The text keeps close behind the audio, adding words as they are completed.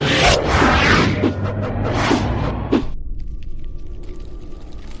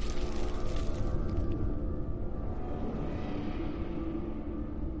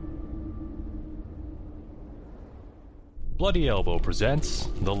Bloody Elbow presents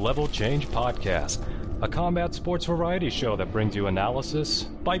the Level Change Podcast, a combat sports variety show that brings you analysis,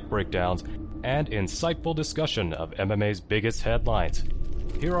 fight breakdowns, and insightful discussion of MMA's biggest headlines.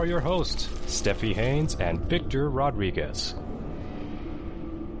 Here are your hosts, Steffi Haynes and Victor Rodriguez.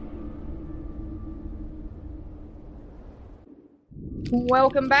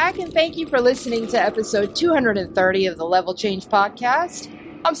 Welcome back, and thank you for listening to episode 230 of the Level Change Podcast.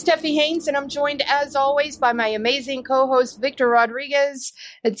 I'm Steffi Haynes, and I'm joined, as always, by my amazing co-host, Victor Rodriguez.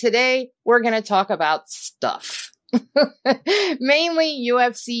 And today, we're going to talk about stuff. Mainly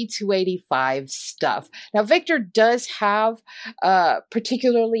UFC 285 stuff. Now, Victor does have a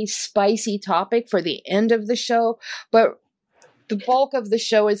particularly spicy topic for the end of the show, but the bulk of the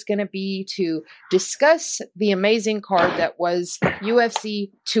show is going to be to discuss the amazing card that was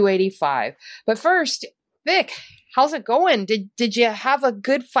UFC 285. But first, Vic, how's it going? Did you have a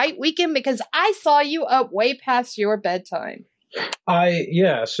good fight weekend? Because I saw you up way past your bedtime.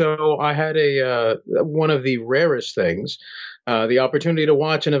 So I had one of the rarest things, the opportunity to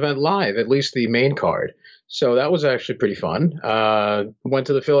watch an event live, at least the main card. So that was actually pretty fun. Went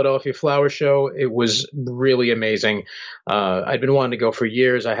to the Philadelphia Flower Show. It was really amazing. I'd been wanting to go for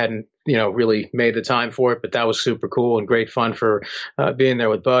years. I hadn't, really made the time for it, but that was super cool and great fun for being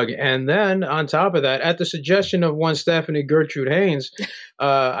there with Bug. And then on top of that, at the suggestion of one Stephanie Gertrude Haynes,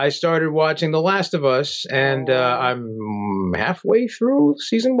 I started watching The Last of Us, and I'm halfway through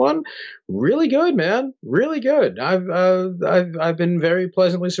season 1. Really good, man. Really good. I've been very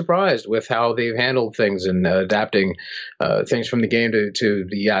pleasantly surprised with how they've handled things and adapting things from the game to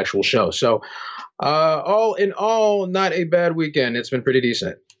the actual show. So all in all, not a bad weekend. It's been pretty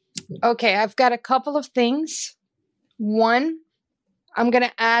decent. Okay, I've got a couple of things. One, I'm going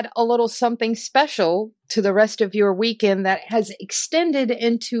to add a little something special to the rest of your weekend that has extended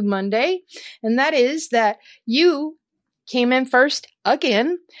into Monday, and that is that you came in first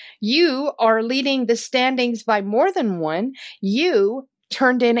again. You are leading the standings by more than one. You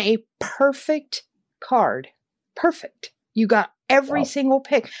turned in a perfect card. Perfect. You got every single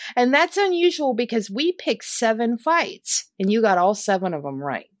pick. And that's unusual because we picked 7 fights, and you got all 7 of them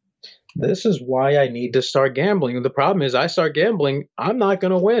right. This is why I need to start gambling. The problem is I start gambling, I'm not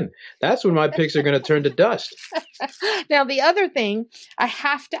going to win. That's when my picks are going to turn to dust. Now, the other thing, I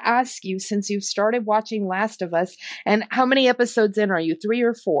have to ask you, since you've started watching Last of Us, and how many episodes in are you, 3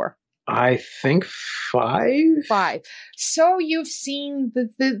 or 4? I think 5. 5. So you've seen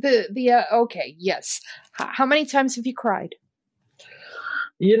okay, yes. How many times have you cried?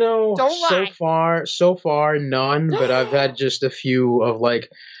 So far, none, but I've had just a few of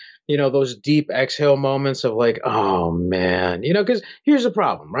those deep exhale moments of oh man, because here's the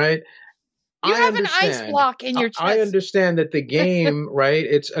problem, right? You have an ice block in your chest. I understand that the game, right?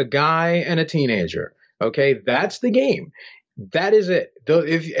 It's a guy and a teenager. Okay. That's the game. That is it.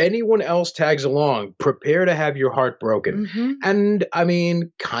 If anyone else tags along, prepare to have your heart broken. Mm-hmm. And I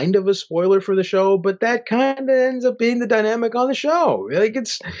mean, kind of a spoiler for the show, but that kind of ends up being the dynamic on the show.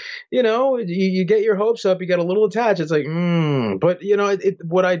 It's, you get your hopes up, you get a little attached. It's but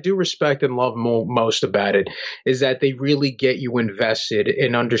what I do respect and love most about it is that they really get you invested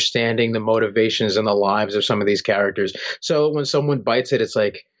in understanding the motivations and the lives of some of these characters. So when someone bites it, it's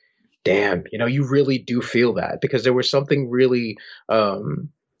like, damn, you really do feel that, because there was something really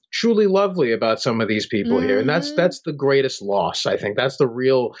truly lovely about some of these people here. And that's the greatest loss. I think that's the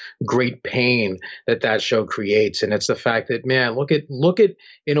real great pain that show creates. And it's the fact that, man, look at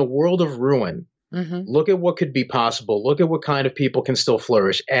in a world of ruin, look at what could be possible. Look at what kind of people can still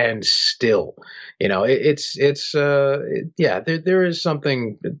flourish, and still, there is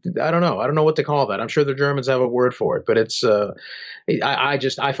something, I don't know what to call that. I'm sure the Germans have a word for it, but it's,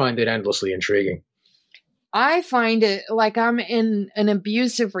 I find it endlessly intriguing. I find it like I'm in an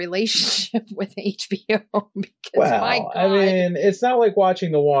abusive relationship with HBO. My God. I mean, it's not like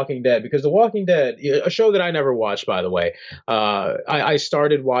watching The Walking Dead, because The Walking Dead, a show that I never watched, by the way, I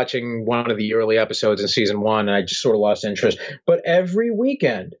started watching one of the early episodes in season 1, and I just sort of lost interest. But every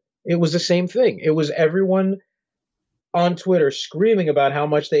weekend, it was the same thing. It was everyone on Twitter screaming about how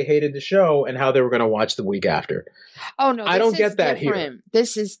much they hated the show and how they were going to watch the week after. Oh, no, I don't get that here.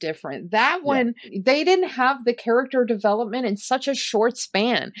 This is different. That one, they didn't have the character development in such a short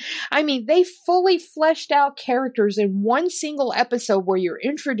span. I mean, they fully fleshed out characters in one single episode where you're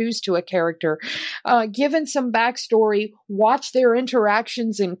introduced to a character, given some backstory, watch their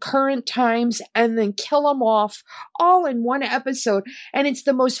interactions in current times, and then kill them off all in one episode. And it's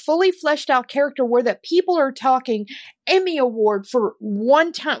the most fully fleshed out character where that people are talking Emmy Award for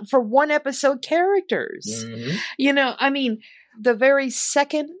one episode characters. Mm-hmm. I mean, the very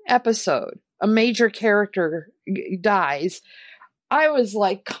second episode, a major character dies. I was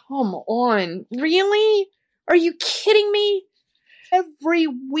like, come on, really? Are you kidding me? Every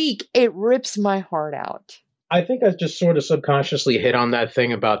week it rips my heart out. I think I just sort of subconsciously hit on that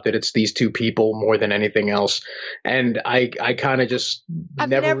thing about that it's these two people more than anything else. And I kind of just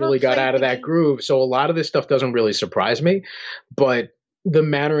never really got out of that groove. So a lot of this stuff doesn't really surprise me. But the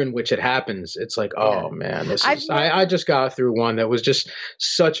manner in which it happens, it's like, oh man, I just got through one that was just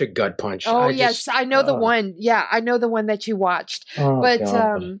such a gut punch. Oh, yes. I know the one. Yeah, I know the one that you watched. Oh, but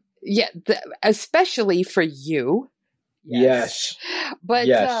God. especially for you. Yes. But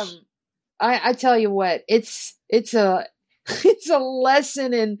yes. I tell you what, it's a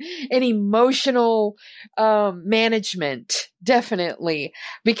lesson in emotional management, definitely,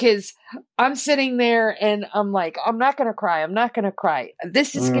 because I'm sitting there and I'm like, I'm not going to cry. I'm not going to cry.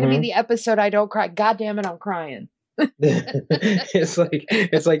 This is going to be the episode I don't cry. God damn it, I'm crying. It's like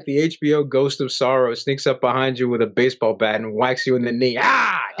the HBO Ghost of Sorrow sneaks up behind you with a baseball bat and whacks you in the knee.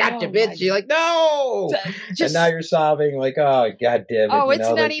 Gotcha, bitch. You're like, no. And now you're sobbing like, oh, God damn it. Oh, it's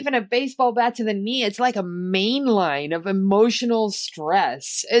not even a baseball bat to the knee. It's like a main line of emotional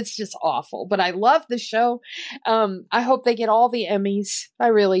stress. It's just awful. But I love the show. I hope they get all the Emmys. I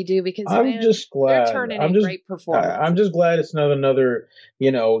really do, because just glad they're turning in great performance. I'm just glad it's not another,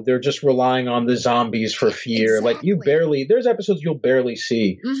 they're just relying on the zombies for fear. Exactly. Like there's episodes you'll barely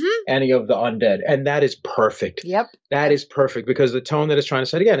see any of the undead. And that is perfect. Yep. That is perfect, because the tone that it's trying to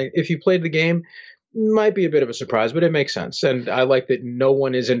set, again, if you played the game, might be a bit of a surprise, but it makes sense. And I like that no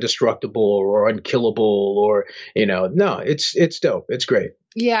one is indestructible or unkillable or, no, it's dope. It's great.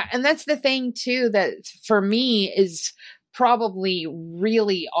 Yeah. And that's the thing too, that for me is probably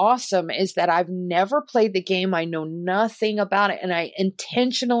really awesome, is that I've never played the game. I know nothing about it, and I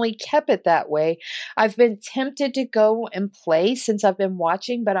intentionally kept it that way. I've been tempted to go and play since I've been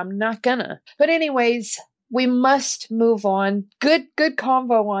watching, but I'm not gonna. But anyways, we must move on. Good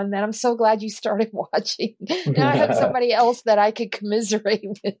convo on that. I'm so glad you started watching. Now I have somebody else that I could commiserate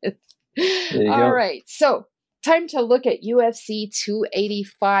with. All right. So time to look at UFC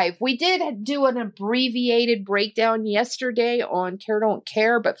 285. We did do an abbreviated breakdown yesterday on Care Don't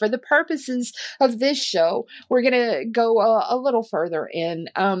Care, but for the purposes of this show, we're going to go a little further in.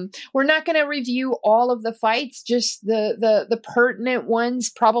 We're not going to review all of the fights, just the pertinent ones,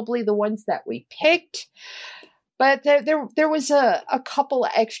 probably the ones that we picked. But there was a couple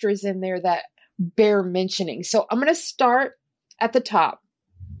of extras in there that bear mentioning. So I'm going to start at the top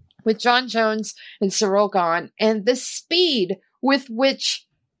with Jon Jones and Ciryl Gane, and the speed with which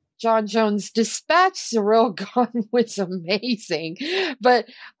Jon Jones dispatched Ciryl Gane was amazing. But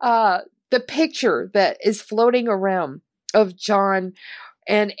the picture that is floating around of Jon,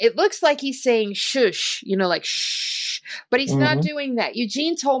 and it looks like he's saying shush, like shh, but he's not doing that.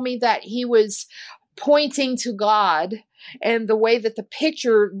 Eugene told me that he was pointing to God, and the way that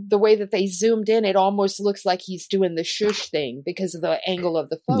the way that they zoomed in, it almost looks like he's doing the shush thing because of the angle of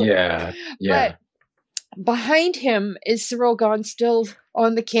the photo. Yeah. But behind him is Ciryl Gane still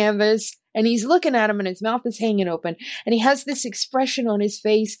on the canvas, and he's looking at him, and his mouth is hanging open, and he has this expression on his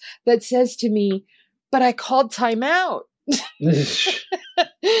face that says to me, "But I called timeout."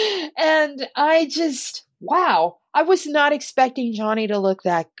 And I just, wow, I was not expecting Johnny to look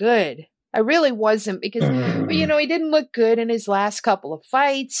that good. I really wasn't, because, he didn't look good in his last couple of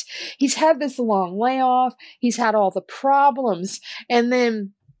fights. He's had this long layoff. He's had all the problems. And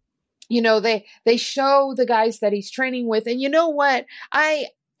then, they show the guys that he's training with. And you know what? I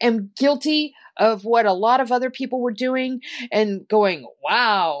am guilty of what a lot of other people were doing and going,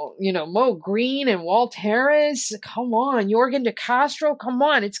 wow, Mo Green and Walt Harris, come on, Jorgen De Castro, come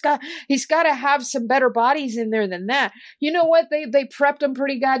on. He's got to have some better bodies in there than that. You know what? They prepped him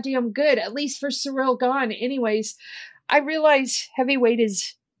pretty goddamn good, at least for Ciryl Gane. Anyways, I realize heavyweight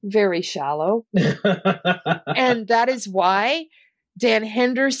is very shallow. And that is why Dan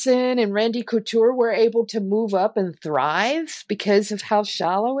Henderson and Randy Couture were able to move up and thrive, because of how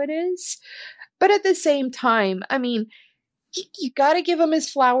shallow it is. But at the same time, you got to give him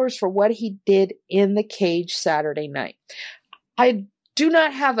his flowers for what he did in the cage Saturday night. I do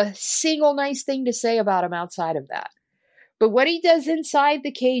not have a single nice thing to say about him outside of that. But what he does inside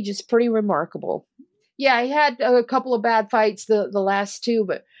the cage is pretty remarkable. Yeah, he had a couple of bad fights, the last two,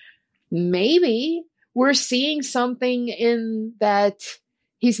 but maybe we're seeing something in that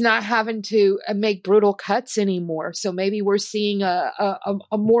he's not having to make brutal cuts anymore. So maybe we're seeing a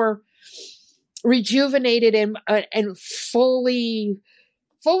more rejuvenated and fully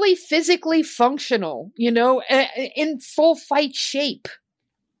physically functional, in full fight shape.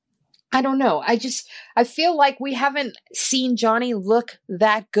 I don't know. I feel like we haven't seen Johnny look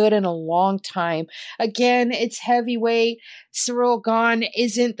that good in a long time. Again, it's heavyweight. Cyril Gahn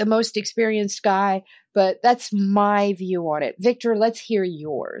isn't the most experienced guy, but that's my view on it. Victor, let's hear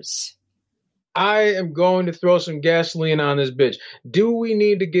yours. I am going to throw some gasoline on this bitch. Do we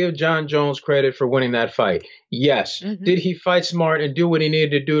need to give John Jones credit for winning that fight? Yes. Mm-hmm. Did he fight smart and do what he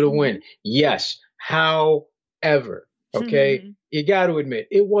needed to do to win? Yes. However, okay, you got to admit,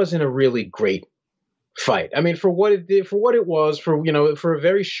 it wasn't a really great fight. I mean, for what it did, for what it was, for a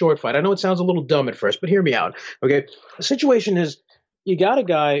very short fight. I know it sounds a little dumb at first, but hear me out. Okay, the situation is, you got a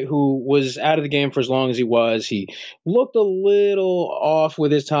guy who was out of the game for as long as he was. He looked a little off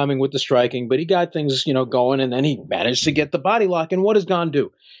with his timing with the striking, but he got things, going, and then he managed to get the body lock. And what does Gahn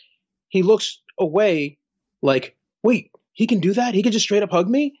do? He looks away like, wait, he can do that? He can just straight up hug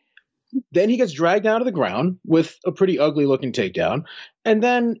me? Then he gets dragged down to the ground with a pretty ugly looking takedown. And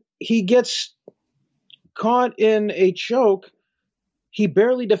then he gets caught in a choke. He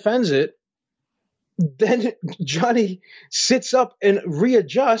barely defends it. Then Johnny sits up and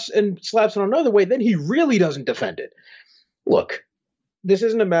readjusts and slaps it another way. Then he really doesn't defend it. Look, this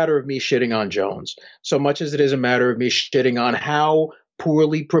isn't a matter of me shitting on Jones so much as it is a matter of me shitting on how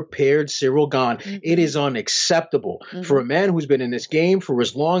poorly prepared Cyril Gahn. Mm-hmm. It is unacceptable for a man who's been in this game for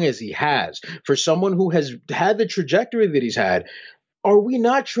as long as he has, for someone who has had the trajectory that he's had. Are we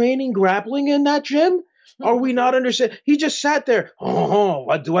not training grappling in that gym? Are we not understand? He just sat there. Oh,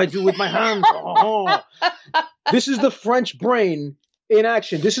 what do I do with my hands? Oh. This is the French brain in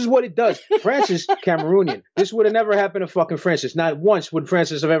action. This is what it does. Francis, Cameroonian. This would have never happened to fucking Francis. Not once would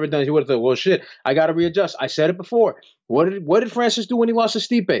Francis have ever done it. He would have thought, well, shit, I got to readjust. I said it before. What did Francis do when he lost to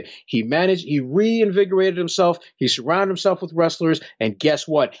Stipe? He reinvigorated himself. He surrounded himself with wrestlers. And guess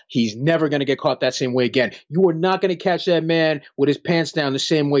what? He's never going to get caught that same way again. You are not going to catch that man with his pants down the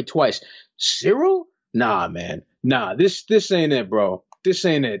same way twice. Cyril? Nah, man. Nah, this ain't it, bro. This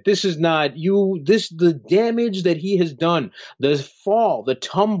ain't it. This is not you. The damage that he has done, the fall, the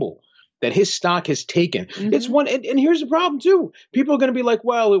tumble that his stock has taken. Mm-hmm. It's one. And here's the problem, too. People are going to be like,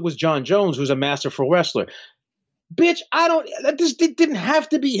 well, it was John Jones, who's a masterful wrestler. Bitch, it didn't have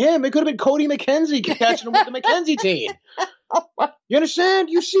to be him. It could have been Cody McKenzie catching him with the McKenzie team. You understand?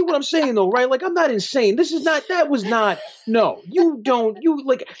 You see what I'm saying, though, right? Like, I'm not insane.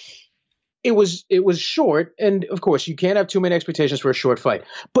 It was short, and of course you can't have too many expectations for a short fight.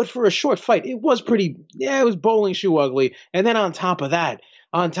 But for a short fight, it was it was bowling shoe ugly. And then on top of that,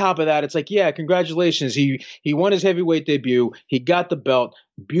 it's like, yeah, congratulations. He won his heavyweight debut. He got the belt.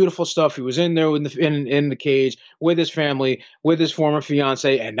 Beautiful stuff. He was in there in the cage with his family, with his former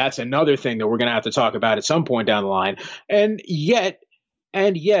fiance, and that's another thing that we're gonna have to talk about at some point down the line. And yet,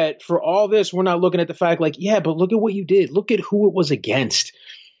 for all this, we're not looking at the fact like, yeah, but look at what you did. Look at who it was against.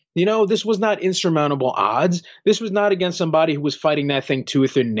 This was not insurmountable odds. This was not against somebody who was fighting that thing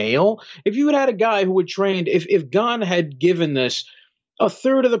tooth and nail. If you had a guy who had trained, if Gahn had given this a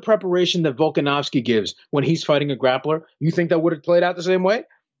third of the preparation that Volkanovski gives when he's fighting a grappler, you think that would have played out the same way?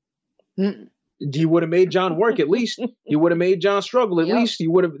 He would have made John work at least. He would have made John struggle at least.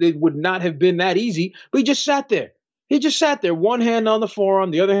 It would not have been that easy. But he just sat there. One hand on the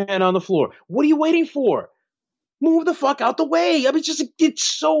forearm, the other hand on the floor. What are you waiting for? Move the fuck out the way. I mean, it's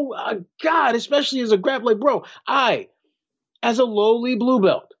so, God, especially as a grappler. Like, bro, I, as a lowly blue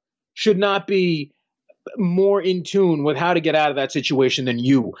belt, should not be more in tune with how to get out of that situation than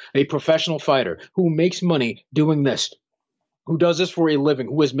you, a professional fighter who makes money doing this, who does this for a living,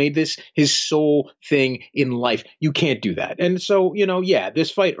 who has made this his sole thing in life. You can't do that. And so, this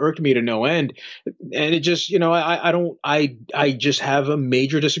fight irked me to no end. And it just, I just have a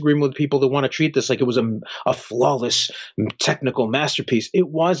major disagreement with people that want to treat this like it was a flawless technical masterpiece. It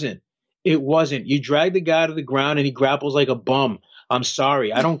wasn't. You drag the guy to the ground and he grapples like a bum. I'm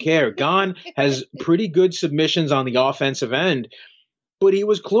sorry. I don't care. Gahn has pretty good submissions on the offensive end. But he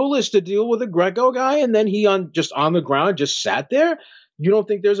was clueless to deal with a Greco guy, and then he on the ground just sat there. You don't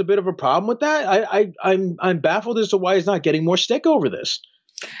think there's a bit of a problem with that? I'm baffled as to why he's not getting more stick over this.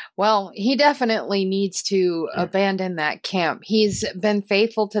 Well, he definitely needs to abandon that camp. He's been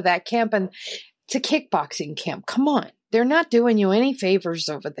faithful to that camp, and it's a kickboxing camp. Come on. They're not doing you any favors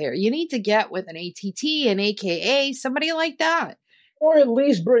over there. You need to get with an ATT, an AKA, somebody like that. Or at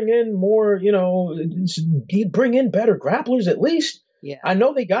least bring in more, bring in better grapplers at least. Yeah. I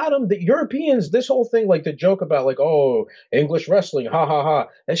know they got them. The Europeans, this whole thing, like the joke about like, oh, English wrestling, ha ha ha.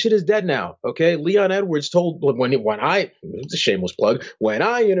 That shit is dead now. Okay. Leon Edwards told it's a shameless plug. When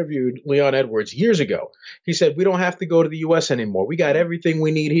I interviewed Leon Edwards years ago, he said, we don't have to go to the US anymore. We got everything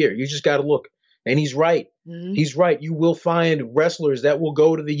we need here. You just got to look. And he's right. Mm-hmm. He's right. You will find wrestlers that will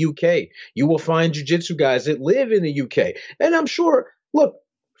go to the UK. You will find jiu-jitsu guys that live in the UK. And I'm sure, look,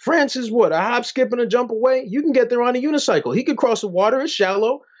 France is what? A hop, skip, and a jump away? You can get there on a unicycle. He could cross the water. It's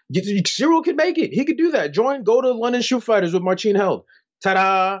shallow. Cyril could make it. He could do that. Go to London Shoot Fighters with Marcin Held.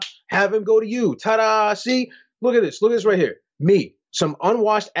 Ta-da. Have him go to you. Ta-da. See? Look at this. Look at this right here. Me. Some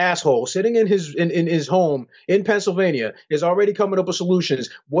unwashed asshole sitting in his home in Pennsylvania is already coming up with solutions.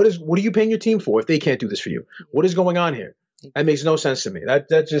 What are you paying your team for if they can't do this for you? What is going on here? That makes no sense to me.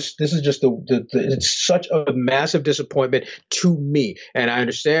 This is just it's such a massive disappointment to me. And I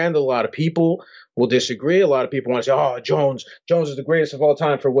understand that a lot of people will disagree. A lot of people want to say, "Oh, Jones is the greatest of all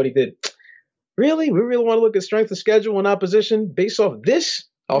time for what he did." Really? We really want to look at strength of schedule and opposition based off this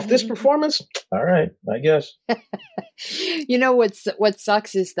performance? All right, I guess. You know what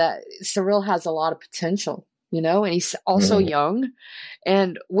sucks is that Cyril has a lot of potential, and he's also young.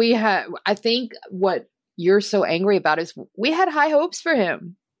 And I think what you're so angry about is we had high hopes for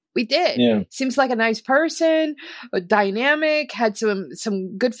him. We did. Yeah. Seems like a nice person, dynamic, had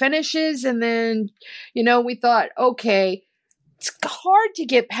some good finishes. And then, we thought, okay, it's hard to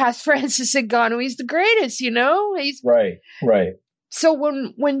get past Francis Ngannou. He's the greatest, He's right. So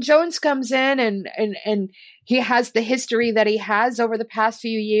when Jones comes in and he has the history that he has over the past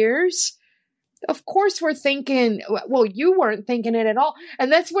few years, of course we're thinking, well, you weren't thinking it at all. And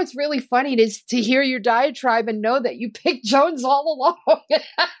that's what's really funny is to hear your diatribe and know that you picked Jones all along.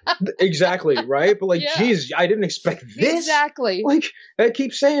 Exactly, right? But geez, I didn't expect this. Exactly. Like I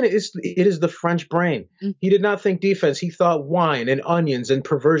keep saying it is the French brain. Mm-hmm. He did not think defense. He thought wine and onions and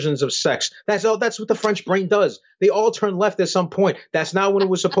perversions of sex. That's what the French brain does. They all turn left at some point. That's not when it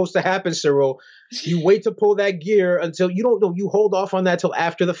was supposed to happen, Cyril. You wait to pull that gear until you don't know. You hold off on that till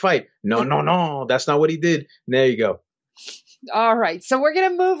after the fight. No. That's not what he did. And there you go. All right. So we're going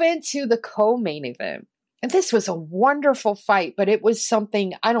to move into the co-main event. And this was a wonderful fight, but it was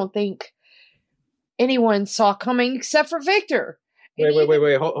something I don't think anyone saw coming except for Victor.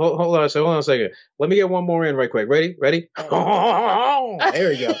 Wait. Hold on a second. Let me get one more in right quick. Ready? There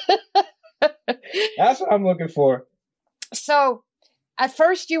we go. That's what I'm looking for. So at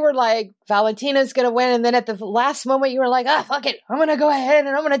first you were like, Valentina's going to win. And then at the last moment you were like, fuck it. I'm going to go ahead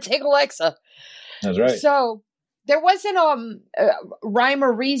and I'm going to take Alexa. That's right. So there wasn't rhyme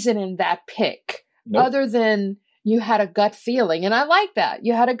or reason in that pick. Nope. Other than you had a gut feeling. And I like that.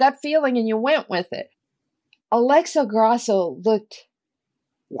 You had a gut feeling and you went with it. Alexa Grasso looked,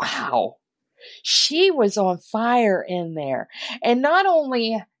 wow. She was on fire in there. And not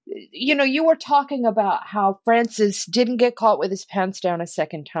only, you were talking about how Francis didn't get caught with his pants down a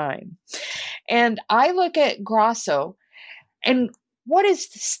second time. And I look at Grasso and what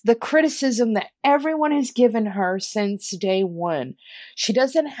is the criticism that everyone has given her since day one? She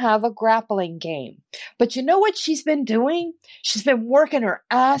doesn't have a grappling game. But you know what she's been doing? She's been working her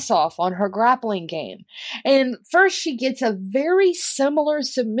ass off on her grappling game. And first she gets a very similar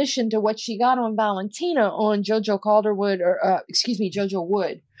submission to what she got on Valentina on Jojo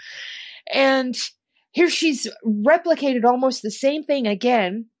Wood. And here she's replicated almost the same thing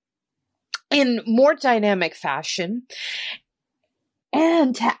again in more dynamic fashion.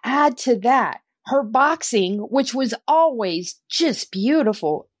 And to add to that, her boxing, which was always just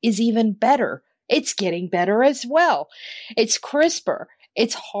beautiful, is even better. It's getting better as well. It's crisper.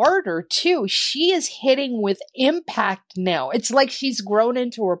 It's harder too. She is hitting with impact now. It's like she's grown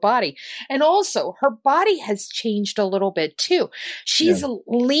into her body. And also her body has changed a little bit too. She's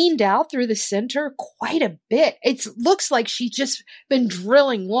leaned out through the center quite a bit. It looks like she's just been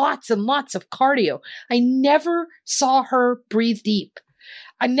drilling lots and lots of cardio. I never saw her breathe deep.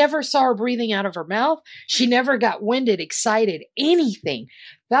 I never saw her breathing out of her mouth. She never got winded, excited, anything.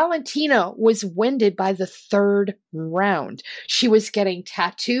 Valentina was winded by the third round. She was getting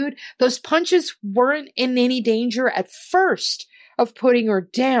tattooed. Those punches weren't in any danger at first of putting her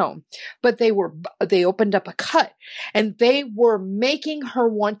down, but they opened up a cut and they were making her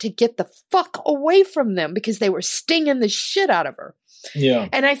want to get the fuck away from them because they were stinging the shit out of her. Yeah.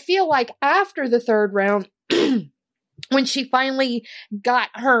 And I feel like after the third round, when she finally got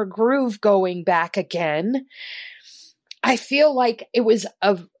her groove going back again, I feel like it was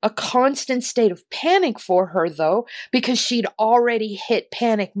a constant state of panic for her, though, because she'd already hit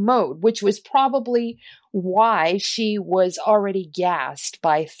panic mode, which was probably why she was already gassed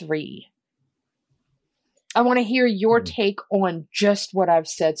by 3. I want to hear your take on just what I've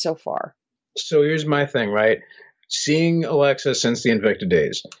said so far. So here's my thing, right? Seeing Alexa since the Invicta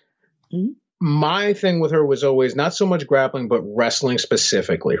days, my thing with her was always not so much grappling, but wrestling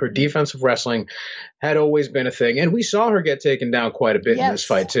specifically. Her defensive wrestling had always been a thing. And we saw her get taken down quite a bit in this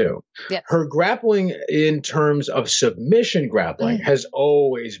fight, too. Yes. Her grappling in terms of submission grappling has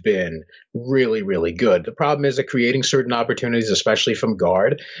always been really, really good. The problem is that creating certain opportunities, especially from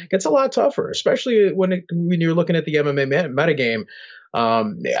guard, gets a lot tougher, especially when you're looking at the MMA metagame.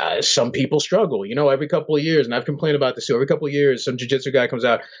 Some people struggle, every couple of years, and I've complained about this too. Every couple of years, some jiu-jitsu guy comes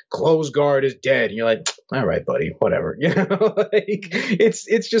out, closed guard is dead, and you're like, all right, buddy, whatever.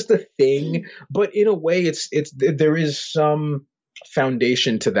 It's just a thing. But in a way, there is some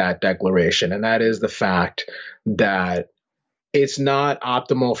foundation to that declaration, and that is the fact that it's not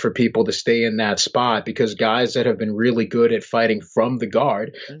optimal for people to stay in that spot, because guys that have been really good at fighting from the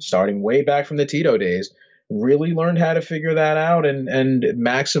guard, starting way back from the Tito days, really learned how to figure that out and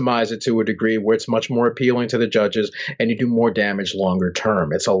maximize it to a degree where it's much more appealing to the judges and you do more damage longer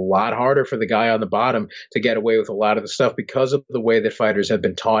term. It's a lot harder for the guy on the bottom to get away with a lot of the stuff because of the way that fighters have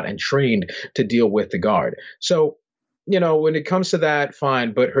been taught and trained to deal with the guard. So, when it comes to that,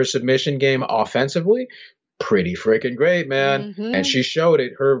 fine. But her submission game offensively, pretty freaking great, man. And she showed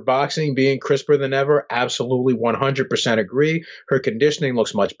it. Her boxing being crisper than ever, absolutely 100% agree. Her conditioning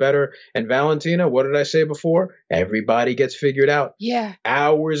looks much better. And Valentina, what did I say before? Everybody gets figured out. Yeah.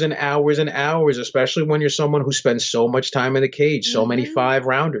 Hours and hours and hours, especially when you're someone who spends so much time in the cage, so many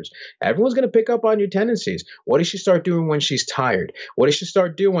 5-rounders. Everyone's going to pick up on your tendencies. What does she start doing when she's tired? What does she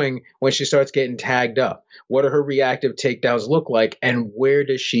start doing when she starts getting tagged up? What do her reactive takedowns look like? And where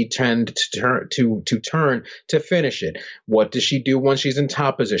does she tend to turn to finish it? What does she do when she's in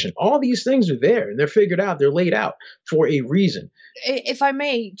top position? All these things are there and they're figured out. They're laid out for a reason. If I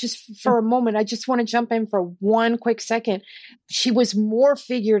may, just for a moment, I just want to jump in for one quick second. She was more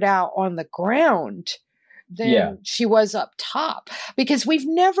figured out on the ground than she was up top, because we've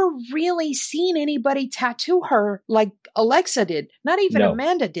never really seen anybody tattoo her like Alexa did. Not even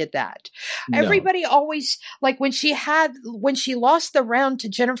Amanda did that. Everybody always, like when she lost the round to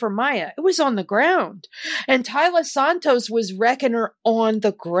Jennifer Maia, it was on the ground, and Tayla Santos was wrecking her on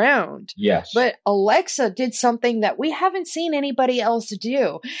the ground. Yes. But Alexa did something that we haven't seen anybody else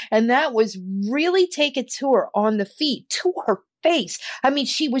do. And that was really take it to her on the feet, to her face. I mean,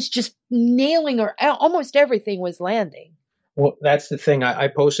 she was just nailing her. Almost everything was landing. Well, that's the thing. I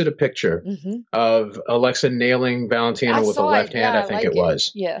posted a picture of Alexa nailing Valentina with a left hand, I think it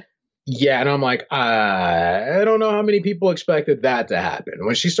was. Yeah. Yeah, and I'm like, I don't know how many people expected that to happen.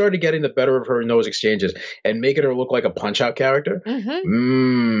 When she started getting the better of her in those exchanges and making her look like a Punch-Out character,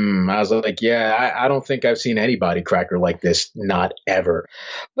 I was like, yeah, I don't think I've seen anybody crack her like this, not ever.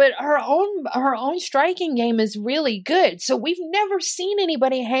 But her own striking game is really good. So we've never seen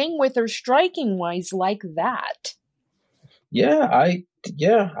anybody hang with her striking-wise like that. Yeah,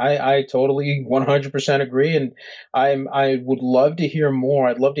 I totally 100% agree, and I would love to hear more.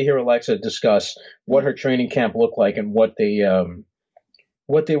 I'd love to hear Alexa discuss what her training camp looked like and what they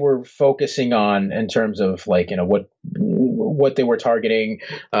were focusing on in terms of what they were targeting,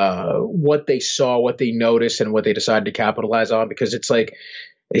 what they saw, what they noticed, and what they decided to capitalize on. Because it's like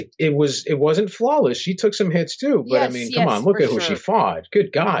it wasn't flawless. She took some hits too, but come on, look at who she fought.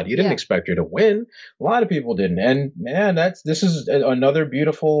 Good God, you didn't expect her to win. A lot of people didn't, and man, this is another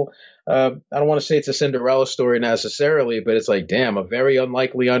beautiful. I don't want to say it's a Cinderella story necessarily, but it's like, damn, a very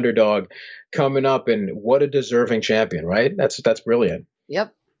unlikely underdog coming up, and what a deserving champion, right? That's brilliant.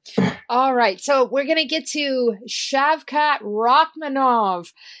 Yep. All right, so we're going to get to Shavkat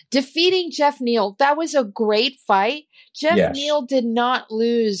Rakhmonov defeating Jeff Neal. That was a great fight. Jeff Neal did not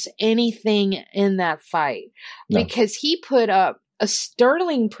lose anything in that fight because he put up a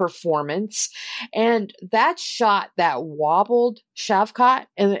sterling performance, and that shot that wobbled Shavkat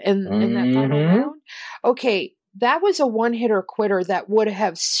in that final round, okay, that was a one-hitter quitter that would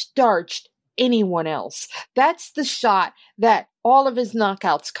have starched anyone else. That's the shot that all of his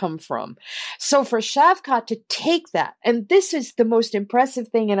knockouts come from. So for Shavkat to take that, and this is the most impressive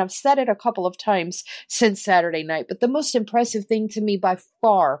thing, and I've said it a couple of times since Saturday night, but the most impressive thing to me by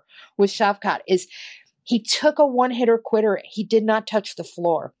far with Shavkat is he took a one-hitter quitter. He did not touch the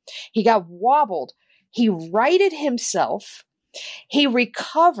floor. He got wobbled. He righted himself. He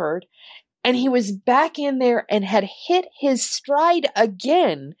recovered, and he was back in there and had hit his stride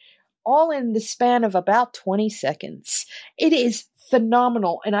again, all in the span of about 20 seconds. It is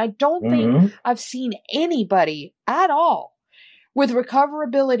phenomenal. And I don't think I've seen anybody at all with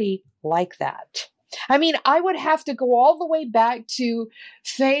recoverability like that. I mean, I would have to go all the way back to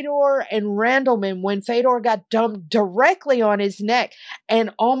Fedor and Randleman when Fedor got dumped directly on his neck and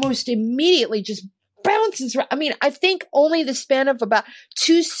almost immediately just bounces. I mean, I think only the span of about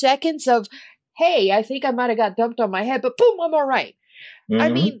 2 seconds of hey, I think I might have got dumped on my head, but boom, I'm all right. I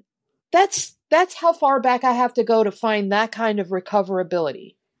mean, that's how far back I have to go to find that kind of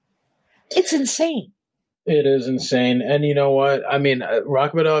recoverability. It's insane. It is insane. And you know what? I mean,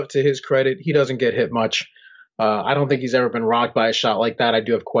 Rakhmonov, to his credit, he doesn't get hit much. I don't think he's ever been rocked by a shot like that. I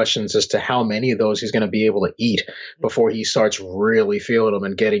do have questions as to how many of those he's going to be able to eat before he starts really feeling them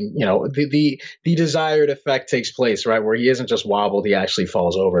and getting, the desired effect takes place, right? Where he isn't just wobbled, he actually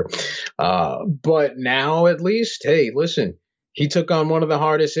falls over. But now at least, hey, listen, he took on one of the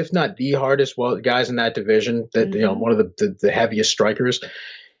hardest, if not the hardest guys in that division, one of the heaviest strikers,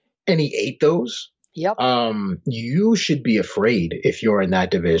 and he ate those. Yep. You should be afraid if you're in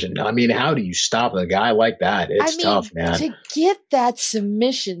that division. I mean, how do you stop a guy like that? It's tough, man. To get that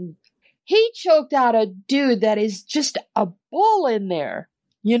submission, he choked out a dude that is just a bull in there.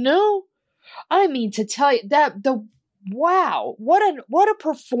 I mean, to tell you that wow, what a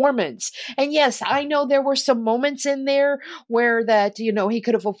performance. And yes, I know there were some moments in there where that, he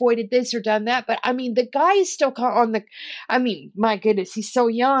could have avoided this or done that. But I mean, the guy is still my goodness, he's so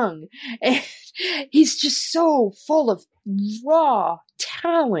young. And he's just so full of raw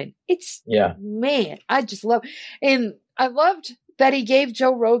talent. Man, I just love, and I loved that he gave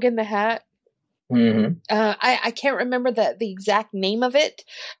Joe Rogan the hat. Mm-hmm. I can't remember the exact name of it,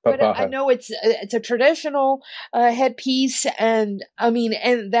 but I know it's a traditional headpiece, and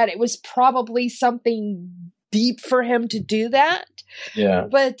and that it was probably something deep for him to do that. Yeah.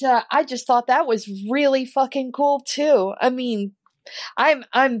 But I just thought that was really fucking cool too. I mean,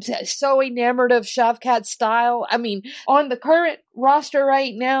 I'm so enamored of Shavkat's style. I mean, on the current roster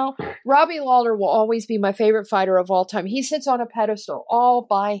right now, Robbie Lawler will always be my favorite fighter of all time. He sits on a pedestal all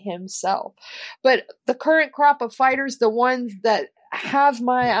by himself. But the current crop of fighters, the ones that have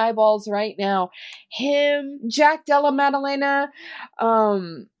my eyeballs right now, him, Jack Della Maddalena,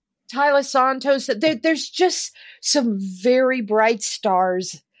 Tyler Santos, there's just some very bright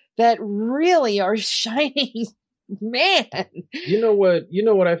stars that really are shining. Man, you know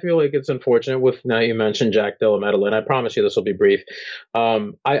what I feel like it's unfortunate with, now you mentioned Jack Della Maddalena. I promise you this will be brief.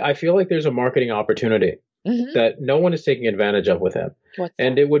 I feel like there's a marketing opportunity that no one is taking advantage of with him.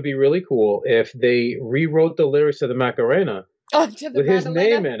 And it would be really cool if they rewrote the lyrics of the Macarena with his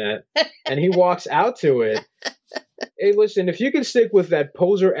name in it, and he walks out to it. Hey, listen, if you can stick with that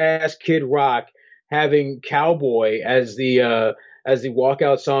poser ass Kid Rock having Cowboy as the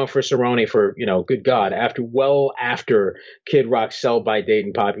walkout song for Cerrone for, good God, after Kid Rock's sell by date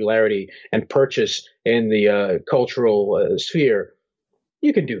and popularity and purchase in the cultural sphere,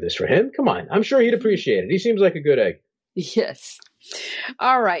 you can do this for him. Come on. I'm sure he'd appreciate it. He seems like a good egg. Yes.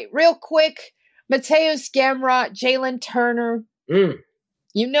 All right. Real quick, Mateus Gamrot, Jalen Turner.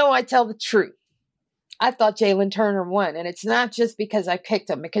 I tell the truth. I thought Jalen Turner won, and it's not just because I picked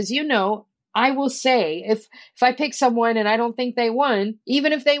him, because I will say, if I pick someone and I don't think they won,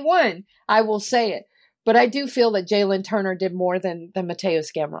 even if they won, I will say it. But I do feel that Jalen Turner did more than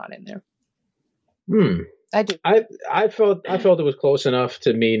Mateus Gamrot in there. I do. I felt it was close enough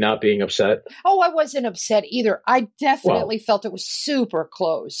to me not being upset. Oh, I wasn't upset either. I definitely felt it was super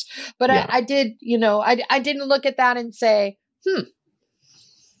close. But yeah. I did, I didn't look at that and say,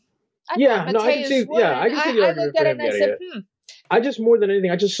 I can see the argument. I looked at it and I said, I just, more than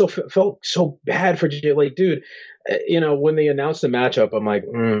anything, I just felt so bad for Jay. Like, dude, when they announced the matchup, I'm like,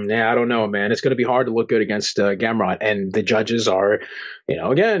 I don't know, man. It's going to be hard to look good against Gamrot. And the judges are,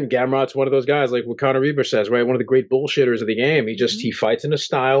 again, Gamrot's one of those guys, like what Conor Reber says, right? One of the great bullshitters of the game. He fights in a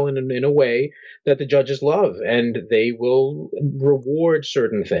style and in a way that the judges love, and they will reward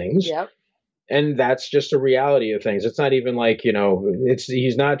certain things. Yep. And that's just a reality of things. It's not even like,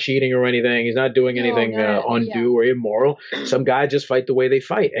 he's not cheating or anything. He's not doing anything undue or immoral. Some guys just fight the way they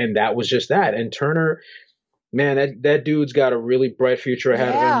fight. And that was just that. And Turner, man, that dude's got a really bright future ahead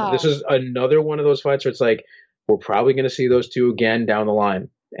of him. This is another one of those fights where it's like, we're probably going to see those two again down the line.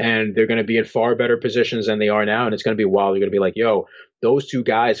 And they're going to be in far better positions than they are now. And it's going to be wild. They're going to be like, yo, those two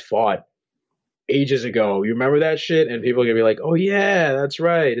guys fought ages ago. You remember that shit? And people are gonna be like, oh yeah, that's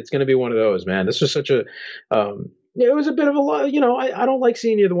right. It's gonna be one of those, man. This was such a it was a bit of a lot. I don't like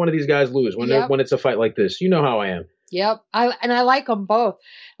seeing either one of these guys lose when it's a fight like this. You know how I am. Yep. I like them both.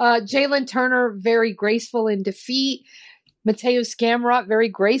 Jalen Turner, very graceful in defeat. Mateus Gamrot, very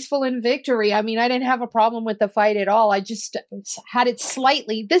graceful in victory. I mean, I didn't have a problem with the fight at all. I just had it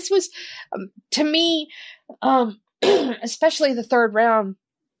slightly. This was, to me, especially the third round,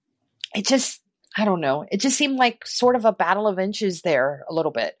 I don't know. It just seemed like sort of a battle of inches there a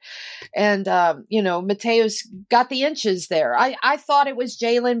little bit. And, Mateus got the inches there. I thought it was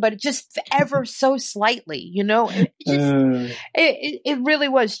Jalen, but it just ever so slightly, it really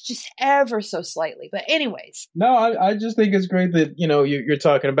was just ever so slightly. But anyways. No, I just think it's great that, you're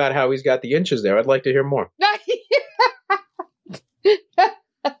talking about how he's got the inches there. I'd like to hear more.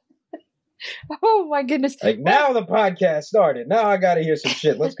 Oh my goodness. Like now the podcast started. Now I got to hear some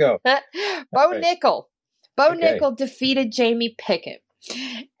shit. Let's go. Bo Nickel defeated Jamie Pickett.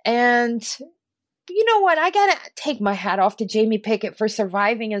 And you know what? I got to take my hat off to Jamie Pickett for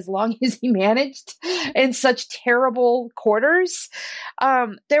surviving as long as he managed in such terrible quarters.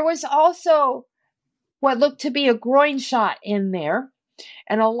 There was also what looked to be a groin shot in there.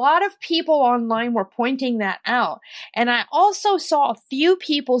 And a lot of people online were pointing that out. And I also saw a few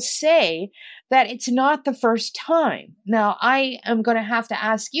people say that it's not the first time. Now, I am going to have to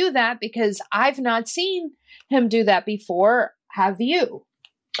ask you that because I've not seen him do that before. Have you?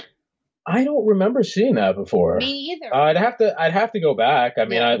 I don't remember seeing that before. Me either. I'd have to go back. I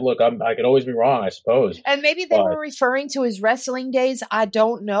mean, I could always be wrong, I suppose. And maybe they were referring to his wrestling days. I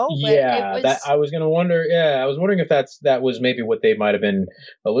don't know. But I was going to wonder. Yeah, I was wondering if that was maybe what they might have been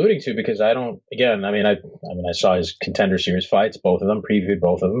alluding to, because I don't. Again, I mean, I saw his Contender Series fights, both of them, previewed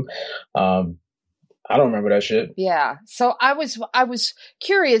both of them. I don't remember that shit. Yeah. So I was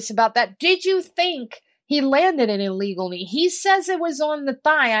curious about that. Did you think he landed an illegal knee? He says it was on the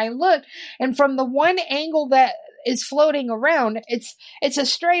thigh. I looked, and from the one angle that is floating around, it's a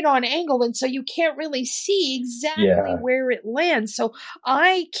straight on angle, and so you can't really see exactly where it lands. So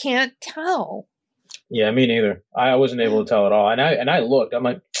I can't tell. Yeah, me neither. I wasn't able to tell at all. And I looked. I'm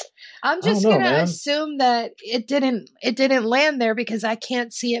like, I'm just gonna assume that it didn't land there because I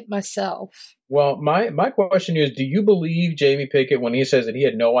can't see it myself. Well, my question is, do you believe Jamie Pickett when he says that he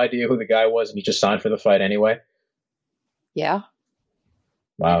had no idea who the guy was and he just signed for the fight anyway? Yeah.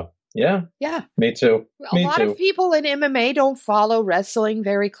 Wow. Yeah. Yeah. Me too. A lot of people in MMA don't follow wrestling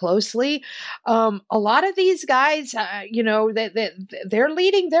very closely. A lot of these guys, they're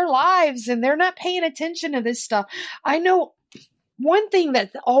leading their lives and they're not paying attention to this stuff. I know one thing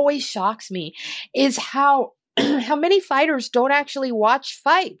that always shocks me is how many fighters don't actually watch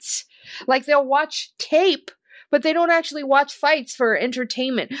fights. Like they'll watch tape, but they don't actually watch fights for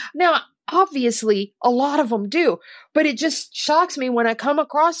entertainment. Now, obviously, a lot of them do, but it just shocks me when I come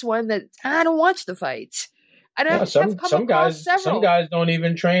across one that I don't watch the fights. And some guys don't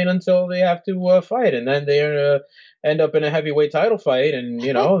even train until they have to fight, and then they end up in a heavyweight title fight, and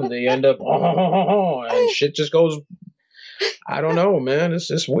they end up and shit just goes. I don't know, man. It's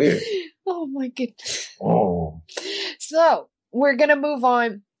just weird. Oh my goodness. Oh. So we're gonna move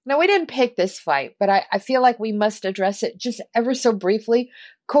on. Now, we didn't pick this fight, but I feel like we must address it just ever so briefly.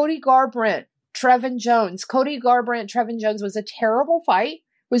 Cody Garbrandt, Trevin Jones. Cody Garbrandt, Trevin Jones was a terrible fight.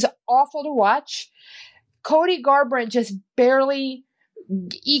 It was awful to watch. Cody Garbrandt just barely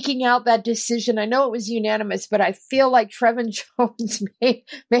eking out that decision. I know it was unanimous, but I feel like Trevin Jones made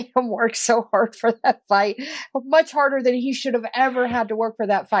him work so hard for that fight. Much harder than he should have ever had to work for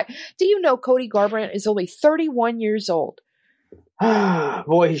that fight. Do you know Cody Garbrandt is only 31 years old?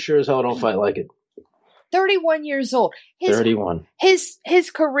 Boy, he sure as hell don't fight like it. 31 years old. 31. His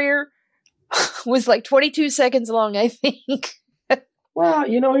career was like 22 seconds long, I think. Well,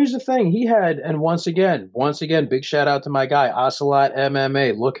 here's the thing. He had, and once again, big shout out to my guy, Ocelot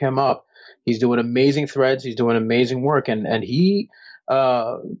MMA. Look him up. He's doing amazing threads. He's doing amazing work. And he,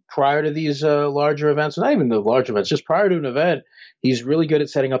 prior to these larger events, not even the larger events, just prior to an event, he's really good at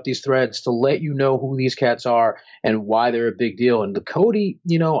setting up these threads to let you know who these cats are and why they're a big deal. And the Cody,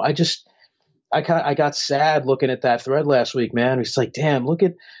 I got sad looking at that thread last week, man. It's like, damn, look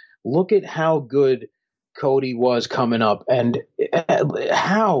at how good Cody was coming up, and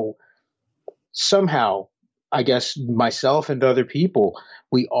how somehow, I guess myself and other people,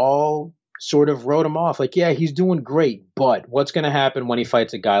 we all sort of wrote him off. Like, yeah, he's doing great, but what's going to happen when he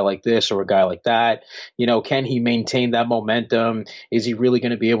fights a guy like this or a guy like that? Can he maintain that momentum? Is he really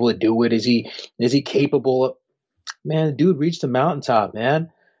going to be able to do it? Is he capable of, man, the dude reached the mountaintop,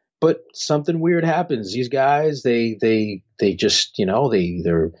 man. But something weird happens. These guys, they just,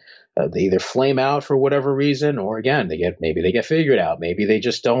 they either flame out for whatever reason, or again, maybe they get figured out. Maybe they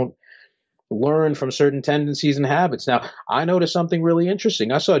just don't learn from certain tendencies and habits. Now, I noticed something really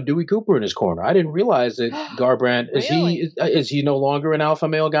interesting. I saw Dewey Cooper in his corner. I didn't realize that Garbrandt is he no longer an alpha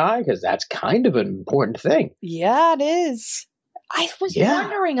male guy? Because that's kind of an important thing. Yeah, it is. I was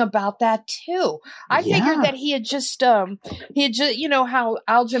wondering about that too. I figured that he had just, you know, how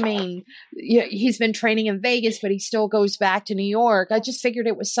Aljamain, he's been training in Vegas, but he still goes back to New York. I just figured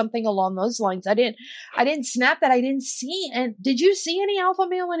it was something along those lines. I didn't snap that. I didn't see. And did you see any alpha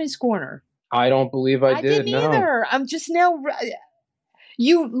male in his corner? I don't believe I did. Didn't either. I'm just now.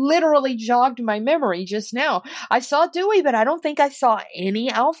 You literally jogged my memory just now. I saw Dewey, but I don't think I saw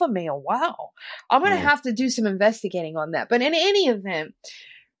any alpha male. Wow. I'm going to have to do some investigating on that. But in any event,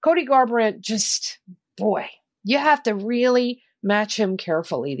 Cody Garbrandt just, boy, you have to really match him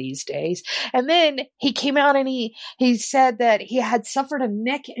carefully these days. And then he came out and he said that he had suffered a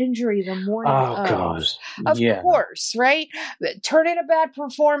neck injury the morning of course, right? Turn in a bad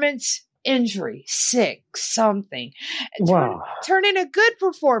performance, injury, sick, something. Turn in a good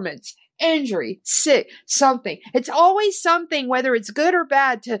performance, injury, sick, something. It's always something, whether it's good or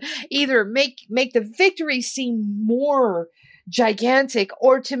bad, to either make the victory seem more gigantic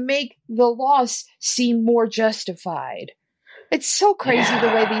or to make the loss seem more justified. It's so crazy the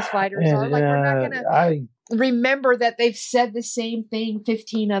way these fighters are. Like, we're not going to remember that they've said the same thing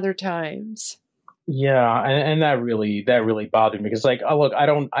 15 other times. Yeah, and that really bothered me because, like, look, I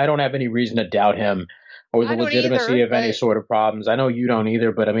don't have any reason to doubt him or the legitimacy of any sort of problems. I know you don't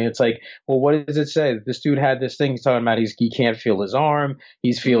either, but I mean, it's like, well, what does it say? This dude had this thing he's talking about. He can't feel his arm.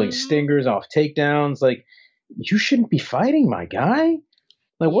 He's feeling stingers off takedowns. Like, you shouldn't be fighting, my guy.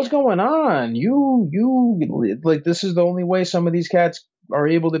 Like, what's going on? You like, this is the only way some of these cats are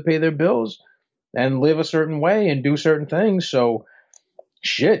able to pay their bills and live a certain way and do certain things. So,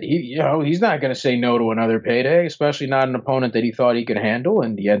 shit, he's not going to say no to another payday, especially not an opponent that he thought he could handle,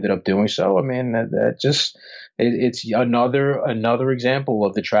 and he ended up doing so. I mean, it's another example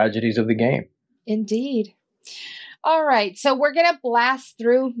of the tragedies of the game. Indeed. All right, so we're going to blast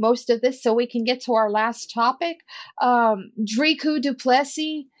through most of this so we can get to our last topic. Dricus du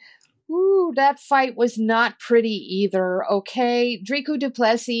Plessis. Ooh, that fight was not pretty either, okay? Dricus du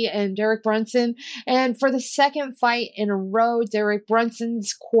Plessis and Derek Brunson. And for the second fight in a row, Derek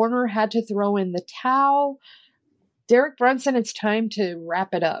Brunson's corner had to throw in the towel. Derek Brunson, it's time to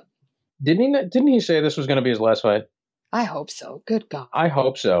wrap it up. Didn't he say this was going to be his last fight? I hope so. Good God. I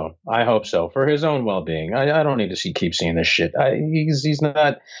hope so. For his own well-being. I don't need to keep seeing this shit. He's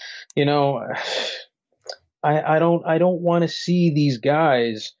not, you know, I don't want to see these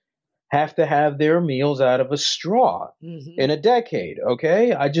guys have to have their meals out of a straw in a decade.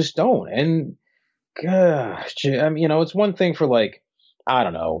 Okay. I just don't. And gosh, I mean, you know, it's one thing for, like, I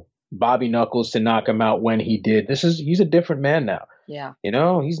don't know, Bobby Knuckles to knock him out when he did. He's a different man now. Yeah. You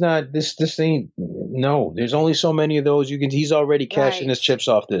know, he's not this ain't, no, there's only so many of those he's already cashing his chips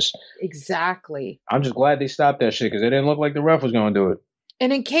off this. Exactly. I'm just glad they stopped that shit because it didn't look like the ref was going to do it.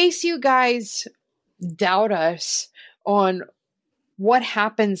 And in case you guys doubt us on what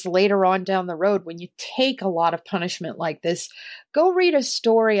happens later on down the road when you take a lot of punishment like this, go read a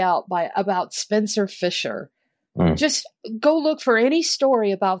story about Spencer Fisher. Just go look for any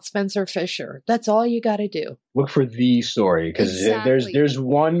story about Spencer Fisher. That's all you got to do. Look for the story because there's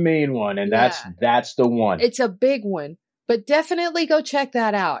one main one, and that's the one. It's a big one, but definitely go check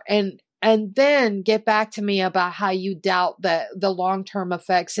that out. And then get back to me about how you doubt the long-term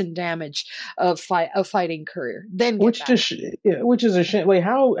effects and damage of fighting career. Then which is a shame. Like,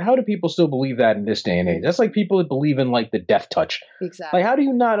 how do people still believe that in this day and age? That's like people that believe in, like, the death touch. Exactly. Like, how do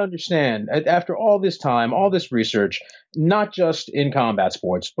you not understand after all this time, all this research, not just in combat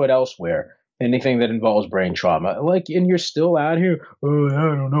sports but elsewhere, anything that involves brain trauma, like, and you're still out here, oh,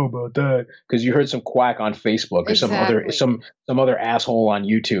 I don't know about that, because you heard some quack on Facebook or some other asshole on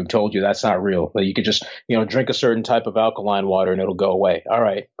YouTube told you that's not real, that you could just, you know, drink a certain type of alkaline water and it'll go away. All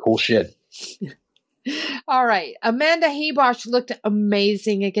right, cool shit. All right, Amanda Hebosh looked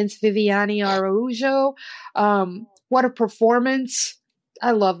amazing against Viviane Araújo. What a performance.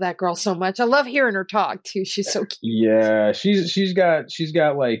 I love that girl so much. I love hearing her talk too. She's so cute. Yeah, she's got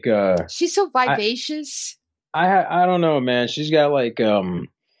like she's so vivacious. I don't know, man. She's got like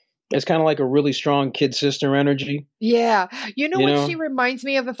it's kind of like a really strong kid sister energy. Yeah. You know what she reminds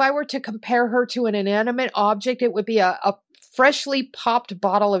me of? If I were to compare her to an inanimate object, it would be a freshly popped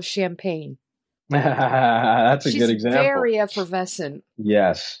bottle of champagne. That's a good example. She's very effervescent.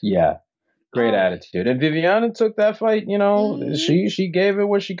 Yes, yeah. Great attitude. And Viviane took that fight, you know, she gave it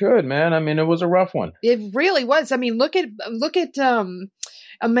what she could, man. I mean, it was a rough one. It really was. I mean, look at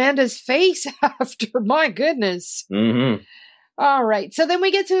Amanda's face after, my goodness. Mm-hmm. All right. So then we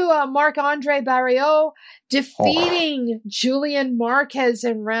get to Marc-Andre Barriault defeating Julian Marquez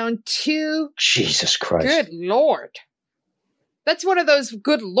in round 2. Jesus Christ. Good Lord. That's one of those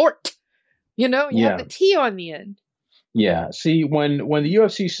good Lord, you know, you have the T on the end. Yeah. See, when the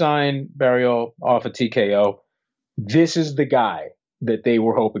UFC signed Barrio off of TKO, this is the guy that they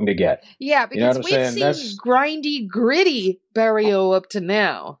were hoping to get. Yeah, You know what because I'm we've saying? seen That's grindy, gritty Barrio up to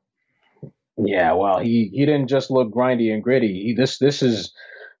now. yeah. Well, he didn't just look grindy and gritty. This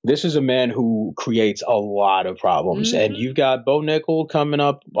is a man who creates a lot of problems. And you've got Bo Nickel coming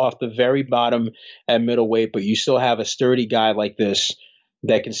up off the very bottom at middleweight, but you still have a sturdy guy like this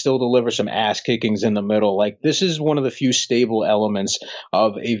that can still deliver some ass kickings in the middle. Like, this is one of the few stable elements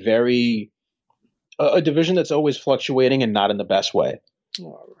of a division that's always fluctuating and not in the best way.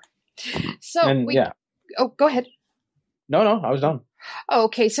 All right. So Oh, go ahead. No, I was done.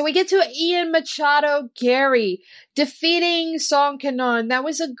 Okay, so we get to Ian Machado Gary defeating Song Kanon. That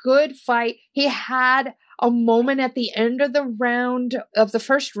was a good fight. He had a moment at the end of the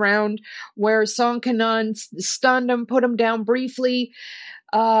first round, where Song Kanon stunned him, put him down briefly.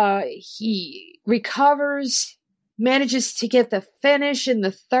 He recovers, manages to get the finish in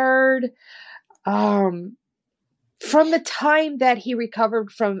the third. From the time that he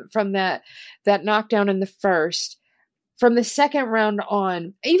recovered from that knockdown in the first, from the second round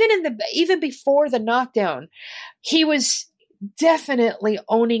on, even before the knockdown, he was definitely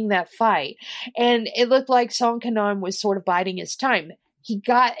owning that fight, and it looked like Song Kanon was sort of biding his time. He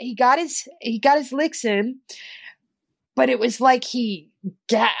got his licks in, but it was like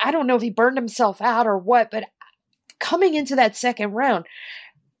I don't know if he burned himself out or what, but coming into that second round,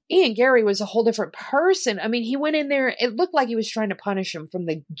 Ian Gary was a whole different person. I mean, he went in there, it looked like he was trying to punish him from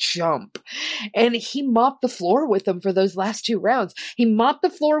the jump. And he mopped the floor with him for those last two rounds. He mopped the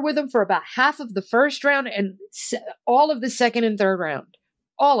floor with him for about half of the first round and all of the second and third round.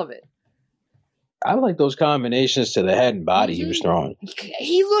 All of it. I like those combinations to the head and body he was throwing.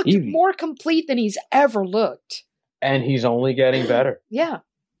 He looked more complete than he's ever looked. And he's only getting better. Yeah.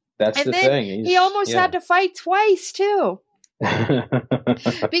 That's the thing. He almost had to fight twice, too.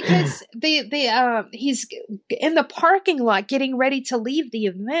 Because he's in the parking lot getting ready to leave the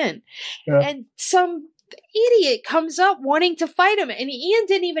event, and some idiot comes up wanting to fight him, and Ian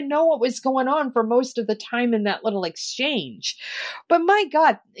didn't even know what was going on for most of the time in that little exchange. But my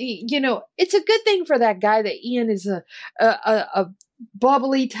God, it's a good thing for that guy that Ian is a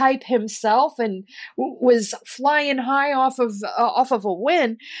bubbly type himself and was flying high off of a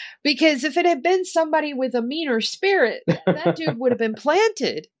win, because if it had been somebody with a meaner spirit, that dude would have been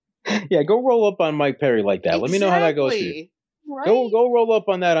planted. Yeah, go roll up on Mike Perry like that. Exactly. Let me know how that goes for you. Right? Go roll up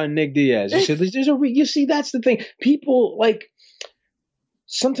on that on Nick Diaz. You said you see, that's the thing. People, like,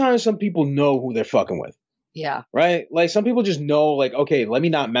 sometimes some people know who they're fucking with. Yeah. Right? Like, some people just know, like, okay, let me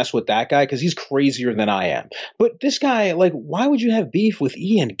not mess with that guy because he's crazier than I am. But this guy, like, why would you have beef with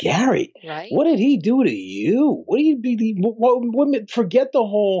Ian Gary? Right. What did he do to you? Forget the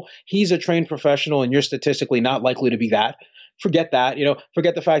whole he's a trained professional and you're statistically not likely to be that. Forget that.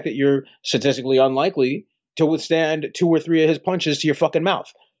 Forget the fact that you're statistically unlikely to withstand 2 or 3 of his punches to your fucking mouth.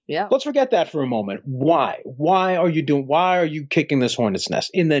 Yeah. Let's forget that for a moment. Why? Why are you kicking this hornet's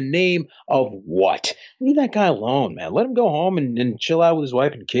nest? In the name of what? Leave that guy alone, man. Let him go home and chill out with his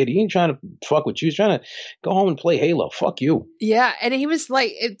wife and kid. He ain't trying to fuck with you. He's trying to go home and play Halo. Fuck you. Yeah, and he was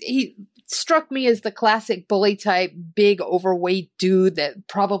like, he struck me as the classic bully type, big overweight dude that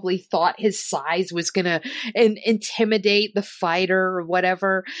probably thought his size was going to intimidate the fighter or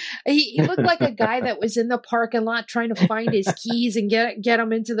whatever. He looked like a guy that was in the parking lot trying to find his keys and get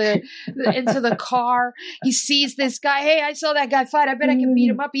him into the car. He sees this guy. Hey, I saw that guy fight. I bet I can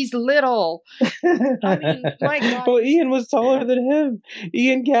beat him up. He's little. I mean, my God. Well, Ian was taller than him.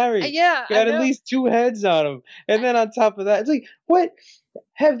 Ian Gary. Yeah. Got at least 2 heads on him. And then on top of that, it's like, what?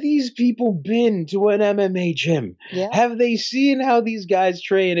 Have these people been to an MMA gym? Yeah. Have they seen how these guys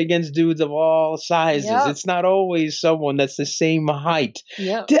train against dudes of all sizes? Yeah. It's not always someone that's the same height.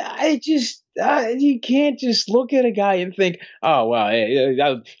 Yeah. You can't just look at a guy and think, oh, wow, hey,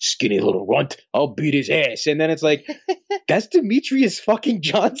 skinny little runt, I'll beat his ass. And then it's like, that's Demetrius fucking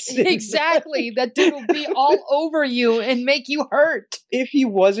Johnson. Exactly. That dude will be all over you and make you hurt. If he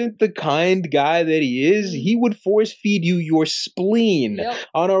wasn't the kind guy that he is, he would force feed you your spleen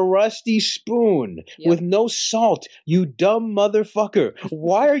on a rusty spoon with no salt, you dumb motherfucker.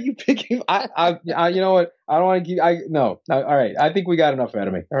 Why are you picking? You know what? I don't want to keep. No. All right. I think we got enough out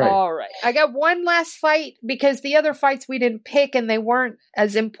of me. All right. I got one last fight because the other fights we didn't pick and they weren't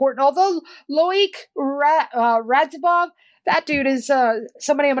as important. Although Loic Radzhabov, that dude is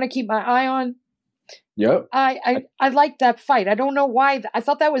somebody I'm going to keep my eye on. Yep. I like that fight. I don't know why. I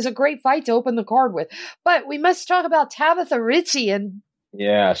thought that was a great fight to open the card with. But we must talk about Tabitha Ritchie, and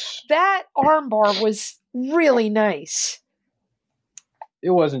yes, that armbar was really nice. It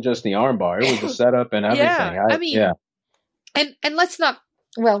wasn't just the armbar; it was the setup and everything. Yeah, And let's not,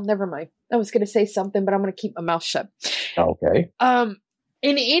 well, never mind. I was going to say something, but I'm going to keep my mouth shut. Okay. In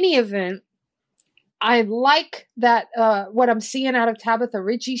any event, I like that, what I'm seeing out of Tabitha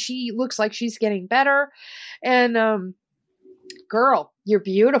Ritchie. She looks like she's getting better. And, girl, you're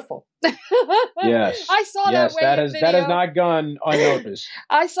beautiful. Yes. I saw that weigh-in video. That has not gone unnoticed.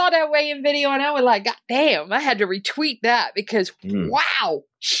 I saw that weigh-in video and I was like, God damn, I had to retweet that because wow,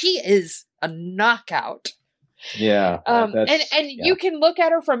 she is a knockout. Yeah. You can look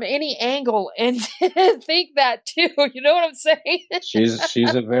at her from any angle and think that too. You know what I'm saying?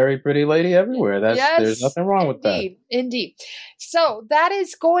 She's a very pretty lady everywhere. There's nothing wrong with that. Indeed. So that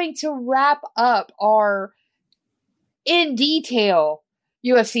is going to wrap up our in detail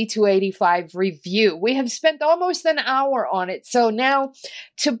UFC 285 review. We have spent almost an hour on it. So now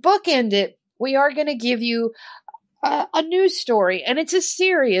to bookend it, we are going to give you a news story, and it's a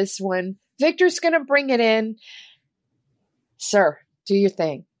serious one. Victor's going to bring it in. Sir, do your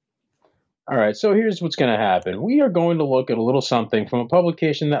thing. All right, so here's what's going to happen. We are going to look at a little something from a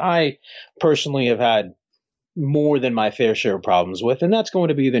publication that I personally have had more than my fair share of problems with, and that's going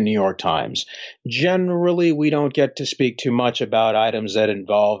to be the New York Times. Generally, we don't get to speak too much about items that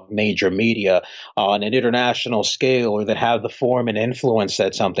involve major media on an international scale or that have the form and influence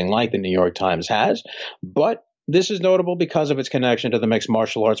that something like the New York Times has, but this is notable because of its connection to the mixed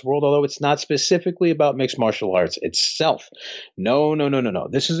martial arts world, although it's not specifically about mixed martial arts itself. No.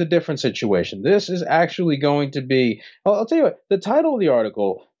 This is a different situation. This is actually going to be, I'll tell you what, the title of the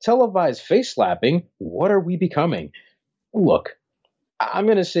article, Televised Face Slapping, What Are We Becoming? Look, I'm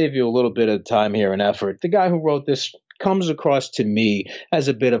going to save you a little bit of time here and effort. The guy who wrote this comes across to me as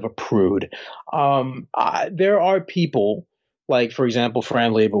a bit of a prude. There are people, like, for example,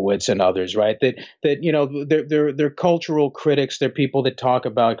 Fran Lebowitz and others, right? That you know, they're cultural critics. They're people that talk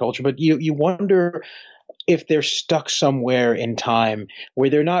about culture, but you wonder if they're stuck somewhere in time where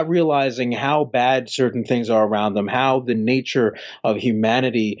they're not realizing how bad certain things are around them, how the nature of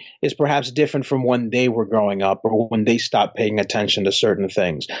humanity is perhaps different from when they were growing up or when they stopped paying attention to certain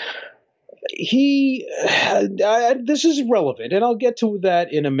things. This is relevant, and I'll get to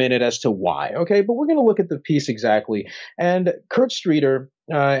that in a minute as to why, okay? But we're going to look at the piece exactly. And Kurt Streeter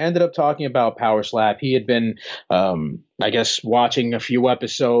ended up talking about Power Slap. He had been, I guess, watching a few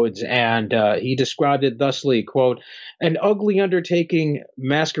episodes, and he described it thusly, quote, an ugly undertaking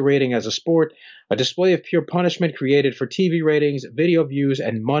masquerading as a sport, a display of pure punishment created for TV ratings, video views,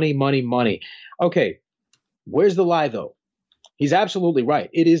 and money. Okay, where's the lie, though? He's absolutely right.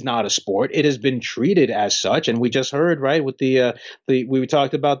 It is not a sport. It has been treated as such, and we just heard, right, with we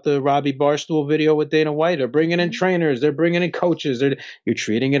talked about the Robbie Barstool video with Dana White. They're bringing in trainers, they're bringing in coaches. You're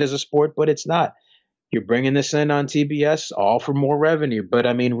treating it as a sport, but it's not. You're bringing this in on TBS, all for more revenue. But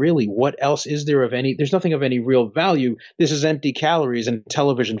I mean, really, what else is there of any? There's nothing of any real value. This is empty calories in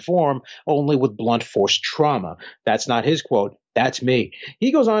television form, only with blunt force trauma. That's not his quote. That's me.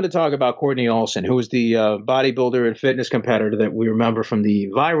 He goes on to talk about Courtney Olsen, who is the bodybuilder and fitness competitor that we remember from the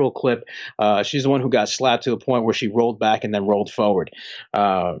viral clip. She's the one who got slapped to a point where she rolled back and then rolled forward.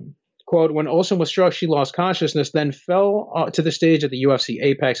 Quote, when Olsen was struck, she lost consciousness, then fell to the stage at the UFC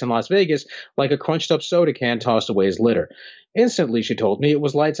Apex in Las Vegas like a crunched-up soda can tossed away as litter. Instantly, she told me, it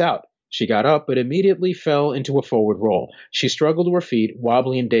was lights out. She got up, but immediately fell into a forward roll. She struggled to her feet,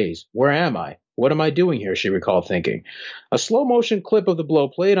 wobbly and dazed. Where am I? What am I doing here? She recalled thinking. A slow-motion clip of the blow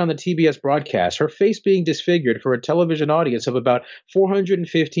played on the TBS broadcast, her face being disfigured for a television audience of about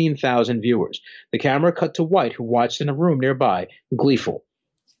 415,000 viewers. The camera cut to White, who watched in a room nearby, gleeful.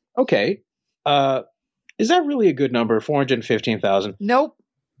 Okay, is that really a good number, 415,000? Nope.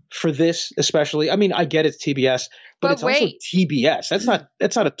 For this, especially, I mean, I get it's TBS, but it's also TBS. That's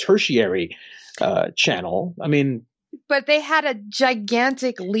not a tertiary channel. I mean, but they had a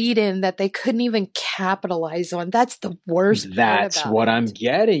gigantic lead-in that they couldn't even capitalize on. That's the worst part about it. That's what I'm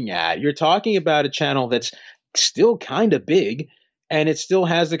getting at. You're talking about a channel that's still kind of big, and it still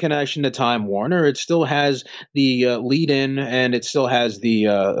has the connection to Time Warner. It still has the lead-in, and it still has the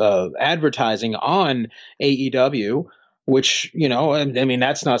advertising on AEW, which, you know, I mean,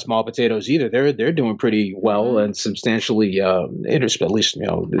 that's not small potatoes either. They're doing pretty well and substantially interested, at least, you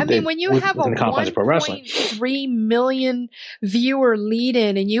know. I mean, when you have a 1.3 million viewer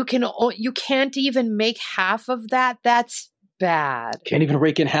lead-in, and you can't even make half of that, that's bad. Can't even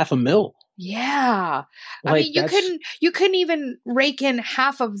rake in $500,000. Yeah. I mean, you couldn't even rake in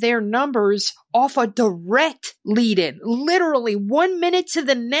half of their numbers off a direct lead-in, literally 1 minute to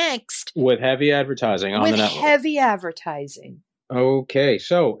the next. With heavy advertising on the network. With heavy advertising. Okay,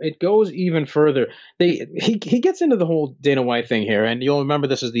 so it goes even further. He gets into the whole Dana White thing here, and you'll remember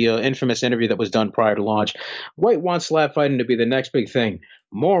this is the infamous interview that was done prior to launch. White wants slap fighting to be the next big thing.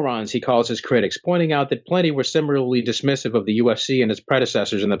 Morons, he calls his critics, pointing out that plenty were similarly dismissive of the UFC and its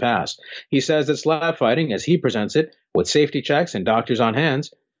predecessors in the past. He says that slap fighting, as he presents it, with safety checks and doctors on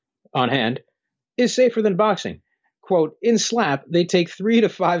hand, is safer than boxing. Quote, in slap, they take 3 to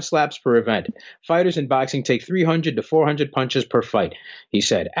 5 slaps per event. Fighters in boxing take 300 to 400 punches per fight, he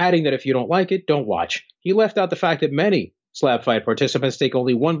said, adding that if you don't like it, don't watch. He left out the fact that many slap fight participants take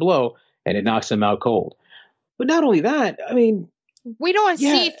only one blow and it knocks them out cold. But not only that, I mean, we don't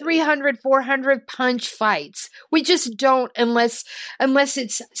see 300, 400 punch fights. We just don't unless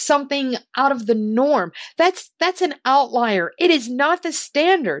it's something out of the norm. That's an outlier. It is not the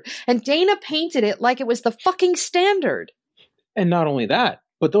standard. And Dana painted it like it was the fucking standard. And not only that,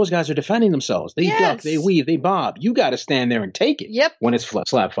 but those guys are defending themselves. They duck, they weave, they bob. You got to stand there and take it when it's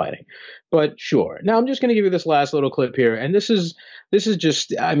slap fighting. But sure. Now I'm just going to give you this last little clip here, and this is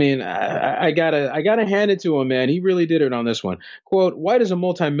just. I mean, I gotta hand it to him, man. He really did it on this one. Quote: White is a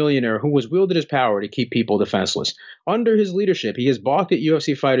multimillionaire who has wielded his power to keep people defenseless. Under his leadership, he has balked at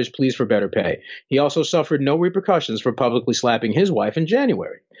UFC fighters' pleas for better pay. He also suffered no repercussions for publicly slapping his wife in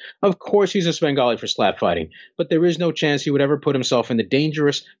January. Of course, he's a Svengali for slap fighting, but there is no chance he would ever put himself in the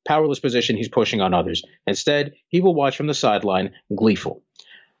dangerous, powerless position he's pushing on others. Instead, he will watch from the sideline, gleeful.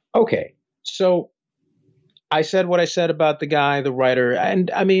 Okay. So I said what I said about the guy, the writer.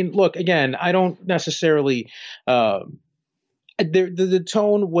 And I mean, look, again, I don't necessarily the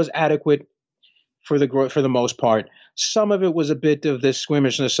tone was adequate for the most part. Some of it was a bit of this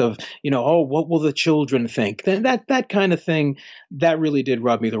squeamishness of, oh, what will the children think? That kind of thing, that really did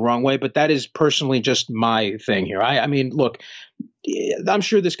rub me the wrong way. But that is personally just my thing here. I mean, look, I'm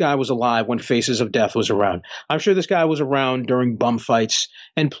sure this guy was alive when Faces of Death was around. I'm sure this guy was around during bum fights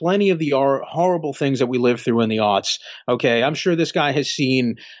and plenty of the horrible things that we lived through in the aughts. Okay, I'm sure this guy has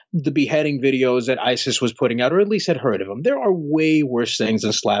seen the beheading videos that ISIS was putting out, or at least had heard of them. There are way worse things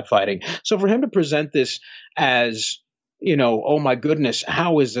than slap fighting. So for him to present this as, oh my goodness,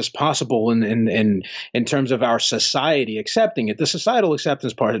 how is this possible in terms of our society accepting it? The societal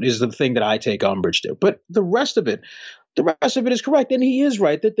acceptance part is the thing that I take umbrage to. But the rest of it is correct. And he is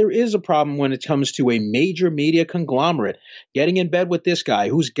right that there is a problem when it comes to a major media conglomerate getting in bed with this guy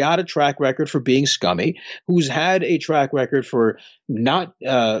who's got a track record for being scummy, who's had a track record for not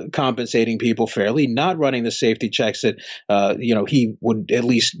compensating people fairly, not running the safety checks that, he would at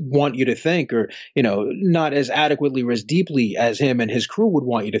least want you to think, or, not as adequately or as deeply as him and his crew would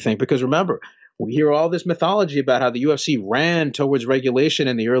want you to think. Because remember, we hear all this mythology about how the UFC ran towards regulation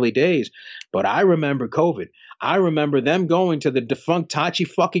in the early days. But I remember COVID. I remember them going to the defunct Tachi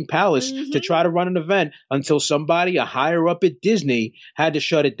fucking Palace to try to run an event until somebody, a higher up at Disney, had to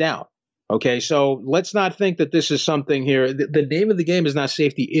shut it down. Okay, so let's not think that this is something here. The name of the game is not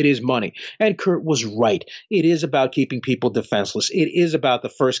safety. It is money. And Kurt was right. It is about keeping people defenseless. It is about the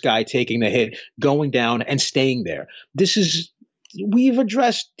first guy taking the hit, going down and staying there. We've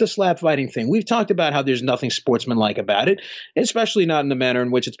addressed the slap fighting thing. We've talked about how there's nothing sportsmanlike about it, especially not in the manner in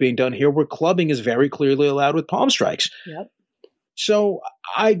which it's being done here, where clubbing is very clearly allowed with palm strikes. Yep. So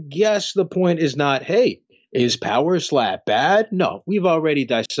I guess the point is not, hey, is power slap bad? No, we've already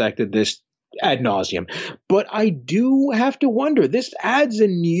dissected this ad nauseum. But I do have to wonder, this adds a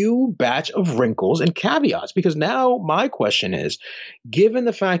new batch of wrinkles and caveats, because now my question is, given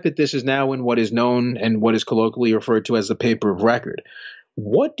the fact that this is now in what is known and what is colloquially referred to as the paper of record,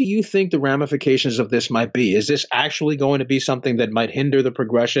 what do you think the ramifications of this might be? Is this actually going to be something that might hinder the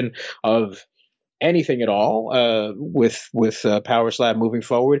progression of anything at all with Power Slap moving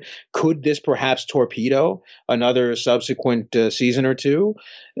forward? Could this perhaps torpedo another subsequent season or two?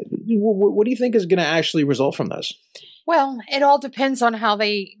 What do you think is going to actually result from this? Well, it all depends on how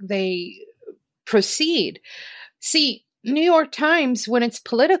they proceed. See, New York Times, when it's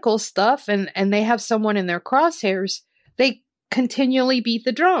political stuff and they have someone in their crosshairs, they continually beat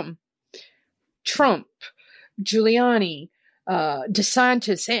the drum. Trump, Giuliani,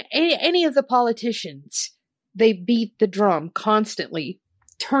 DeSantis, any of the politicians, they beat the drum constantly.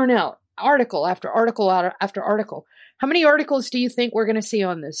 Turn out article after article after article. How many articles do you think we're going to see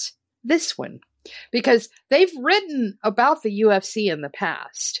on this one? Because they've written about the UFC in the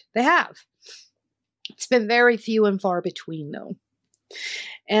past. They have. It's been very few and far between, though.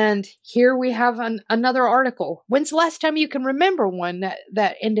 And here we have another article. When's the last time you can remember one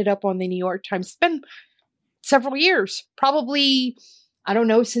that ended up on the New York Times? It's been several years. Probably, I don't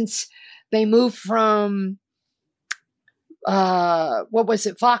know, since they moved from,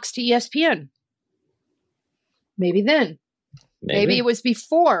 Fox to ESPN. Maybe then. Maybe it was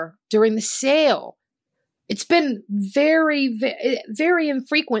before, during the sale. It's been very, very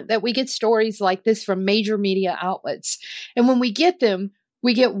infrequent that we get stories like this from major media outlets. And when we get them,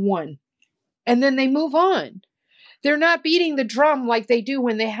 we get one. And then they move on. They're not beating the drum like they do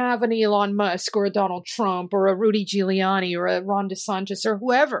when they have an Elon Musk or a Donald Trump or a Rudy Giuliani or a Ron DeSantis or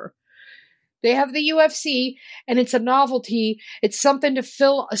whoever. They have the UFC, and it's a novelty. It's something to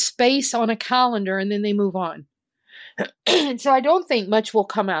fill a space on a calendar, and then they move on. And so I don't think much will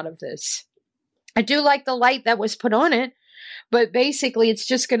come out of this. I do like the light that was put on it, but basically it's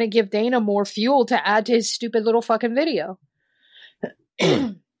just going to give Dana more fuel to add to his stupid little fucking video.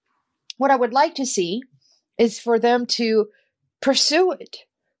 What I would like to see is for them to pursue it.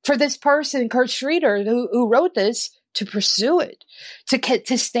 For this person, Kurt Schrader, who wrote this, to pursue it,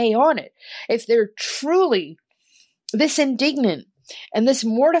 to stay on it. If they're truly this indignant and this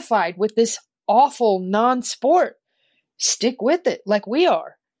mortified with this awful non-sport, stick with it like we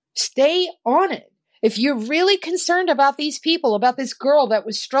are. Stay on it. If you're really concerned about these people, about this girl that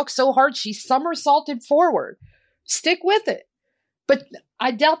was struck so hard she somersaulted forward, stick with it. But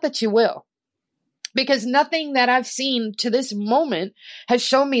I doubt that you will. Because nothing that I've seen to this moment has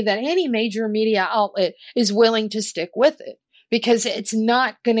shown me that any major media outlet is willing to stick with it. Because it's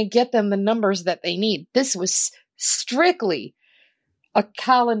not going to get them the numbers that they need. This was strictly a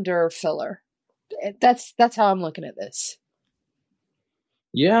calendar filler. That's how I'm looking at this.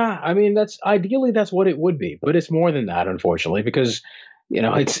 Yeah, I mean, that's what it would be, but it's more than that, unfortunately, because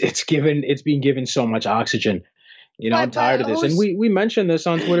it's being given so much oxygen. I'm tired of this, and we mentioned this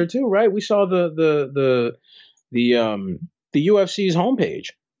on Twitter too, right? We saw the UFC's homepage.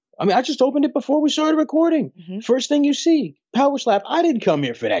 I mean, I just opened it before we started recording. Mm-hmm. First thing you see, Power Slap. I didn't come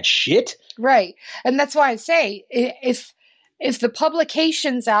here for that shit, right? And that's why I say if the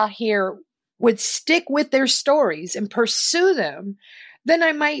publications out here would stick with their stories and pursue them, then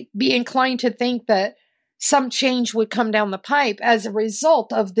I might be inclined to think that some change would come down the pipe as a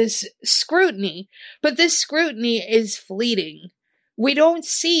result of this scrutiny. But this scrutiny is fleeting. We don't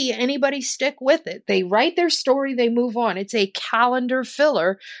see anybody stick with it. They write their story, they move on. It's a calendar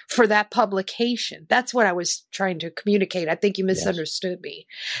filler for that publication. That's what I was trying to communicate. I think you misunderstood me.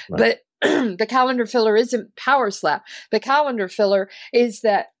 Right. But the calendar filler isn't Power Slap. The calendar filler is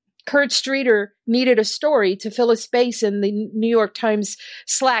that Kurt Streeter needed a story to fill a space in the New York Times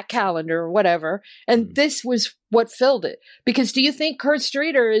Slack calendar or whatever. And this was what filled it. Because do you think Kurt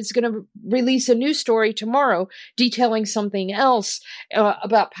Streeter is going to release a new story tomorrow detailing something else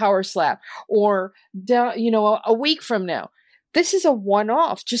about Power Slap or, a week from now? This is a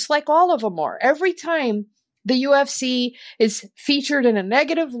one-off, just like all of them are. Every time the UFC is featured in a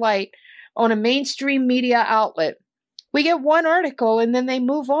negative light on a mainstream media outlet, we get one article and then they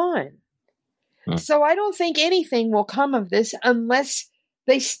move on. So I don't think anything will come of this unless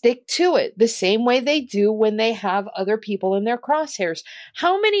they stick to it the same way they do when they have other people in their crosshairs.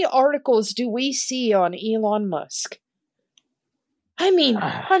 How many articles do we see on Elon Musk? I mean,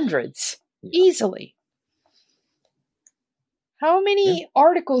 hundreds, easily. How many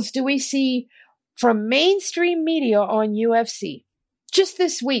articles do we see from mainstream media on UFC? Just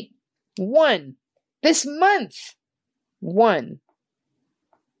this week, one. This month, one.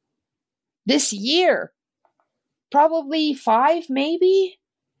 This year, probably 5, maybe.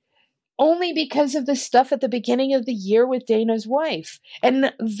 Only because of the stuff at the beginning of the year with Dana's wife.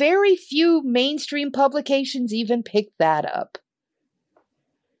 And very few mainstream publications even picked that up.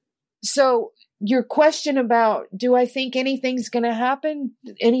 So your question about, do I think anything's going to happen?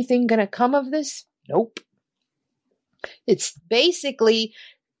 Anything going to come of this? Nope. It's basically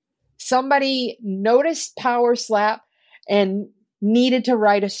somebody noticed Power Slap and needed to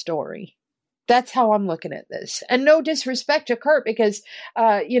write a story. That's how I'm looking at this. And no disrespect to Kurt because,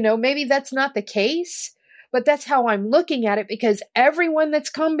 maybe that's not the case, but that's how I'm looking at it because everyone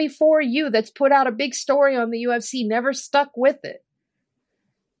that's come before you that's put out a big story on the UFC never stuck with it.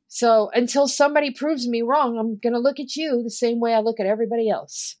 So until somebody proves me wrong, I'm going to look at you the same way I look at everybody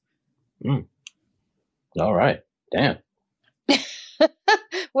else. All right. Damn.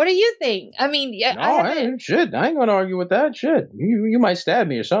 What do you think? I mean, yeah, shit. I ain't gonna argue with that. Shit, you might stab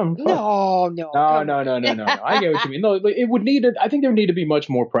me or something. No. No. I get what you mean. No, it would need. I think there would need to be much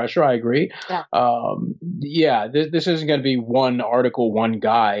more pressure. I agree. Yeah. This isn't going to be one article, one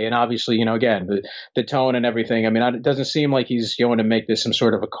guy, and obviously, again, the tone and everything. I mean, it doesn't seem like he's going to make this some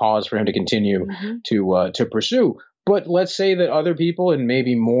sort of a cause for him to continue to pursue. But let's say that other people and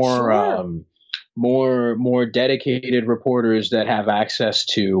maybe more. More dedicated reporters that have access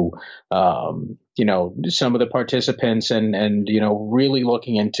to some of the participants and really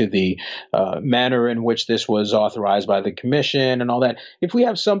looking into the manner in which this was authorized by the commission and all that. If we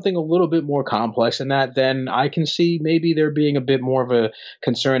have something a little bit more complex than that, then I can see maybe there being a bit more of a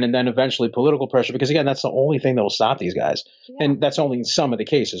concern, and then eventually political pressure, because again, that's the only thing that will stop these guys. Yeah. And that's only in some of the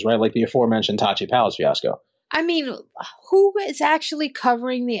cases, right? Like the aforementioned Tachi Palace fiasco. I mean, who is actually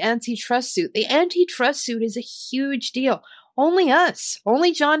covering the antitrust suit? The antitrust suit is a huge deal. Only us,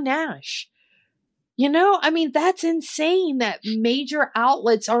 only John Nash. I mean, that's insane that major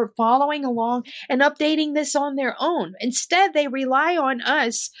outlets are following along and updating this on their own. Instead, they rely on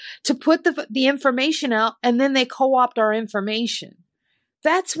us to put the information out, and then they co-opt our information.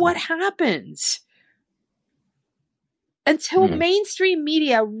 That's what happens. Until mainstream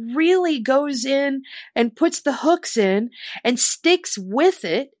media really goes in and puts the hooks in and sticks with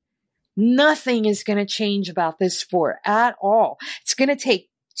it, nothing is going to change about this sport at all. It's going to take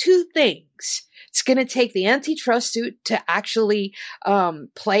two things. It's going to take the antitrust suit to actually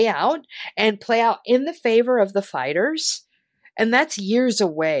play out in the favor of the fighters. And that's years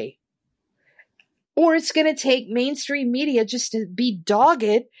away. Or it's going to take mainstream media just to be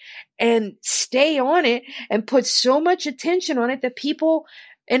dogged and stay on it and put so much attention on it that people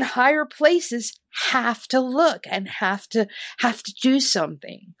in higher places have to look and have to do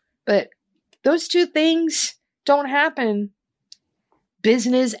something. But those two things don't happen.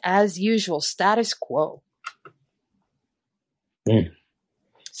 Business as usual, status quo.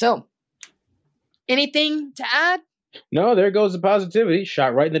 So, anything to add? No, there goes the positivity.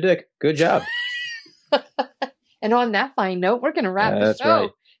 Shot right in the dick. Good job. And on that fine note, we're going to wrap the show. Right.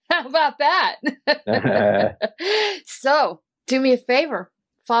 How about that? So, do me a favor.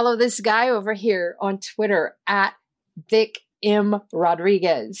 Follow this guy over here on Twitter at Vic M.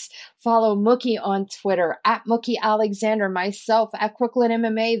 Rodriguez. Follow Mookie on Twitter at Mookie Alexander, myself at Crooklyn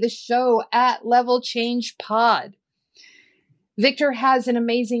MMA, the show at Level Change Pod. Victor has an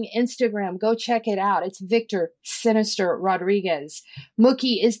amazing Instagram. Go check it out. It's Victor Sinister Rodriguez.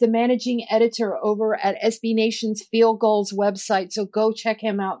 Mookie is the managing editor over at SB Nation's Field Goals website, so go check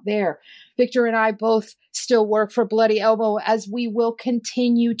him out there. Victor and I both still work for Bloody Elbow, as we will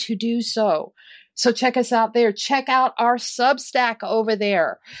continue to do so. So check us out there. Check out our Substack over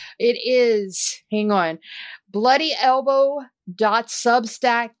there. It is,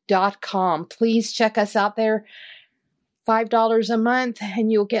 bloodyelbow.substack.com. Please check us out there. $5 a month,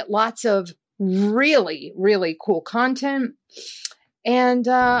 and you'll get lots of really, really cool content. And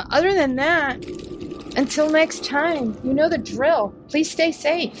other than that, until next time, you know the drill. Please stay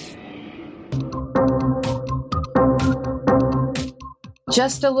safe.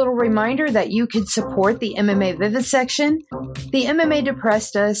 Just a little reminder that you could support the MMA Vivisection, the MMA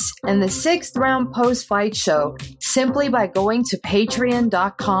Depressed Us, and the 6th Round Post-Fight Show simply by going to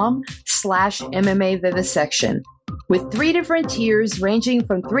patreon.com/MMA Vivisection. With 3 different tiers ranging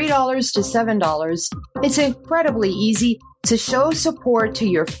from $3 to $7, it's incredibly easy to show support to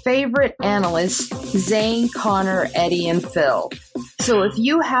your favorite analysts, Zane, Connor, Eddie, and Phil. So if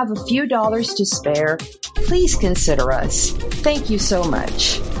you have a few dollars to spare, please consider us. Thank you so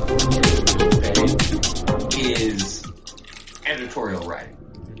much. Is editorial writing.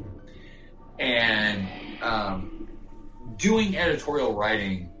 And doing editorial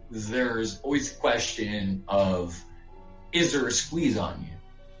writing, there's always a question of, is there a squeeze on you?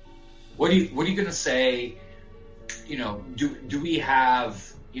 What are you going to say? Do we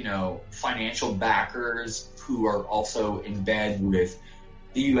have, financial backers who are also in bed with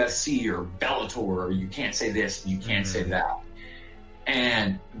the UFC or Bellator, or you can't say this, you can't say that.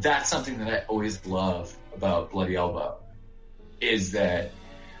 And that's something that I always love about Bloody Elbow, is that,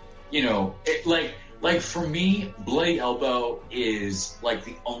 like for me, Bloody Elbow is like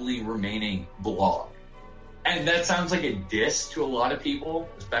the only remaining blog. And that sounds like a diss to a lot of people,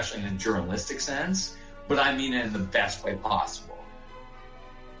 especially in a journalistic sense, but I mean it in the best way possible.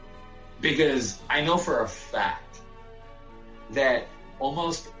 Because I know for a fact that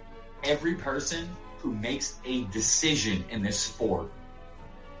almost every person who makes a decision in this sport,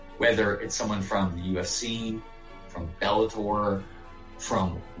 whether it's someone from the UFC, from Bellator,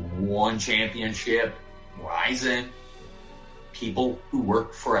 from One Championship, Ryzen, people who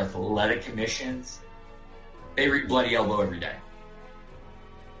work for athletic commissions, they read Bloody Elbow every day.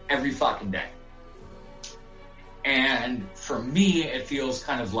 Every fucking day. And for me, it feels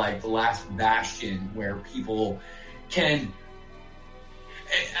kind of like the last bastion where people can...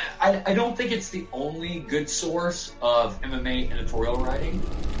 I don't think it's the only good source of MMA editorial writing,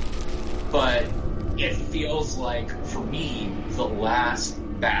 but it feels like, for me, the last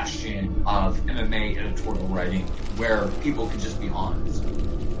bastion of MMA editorial writing where people can just be honest.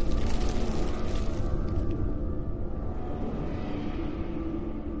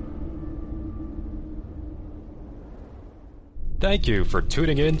 thank you for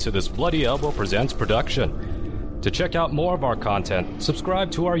tuning in to this Bloody Elbow Presents production. To check out more of our content, subscribe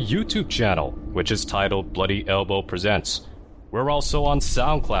to our YouTube channel, which is titled Bloody Elbow Presents. We're also on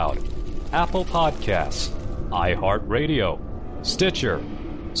SoundCloud, Apple Podcasts, iHeartRadio, Stitcher,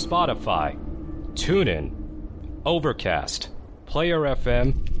 Spotify, TuneIn, Overcast, Player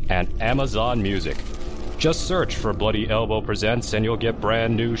FM, and Amazon Music. Just search for Bloody Elbow Presents and you'll get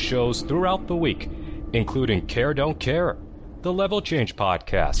brand new shows throughout the week, including Care Don't Care, the Level Change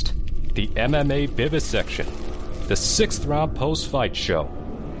Podcast, the MMA Vivisection, the 6th Round Post-Fight Show,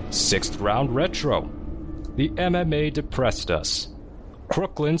 6th Round Retro, the MMA Depressed Us,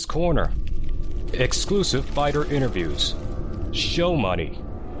 Crooklyn's Corner, exclusive fighter interviews, show money,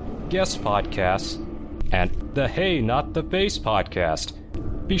 guest podcasts, and the Hey Not the Face podcast.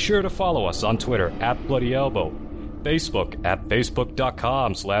 Be sure to follow us on Twitter at Bloody Elbow, Facebook at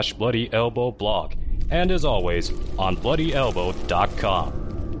facebook.com/bloodyelbowblog, and as always, on bloodyelbow.com.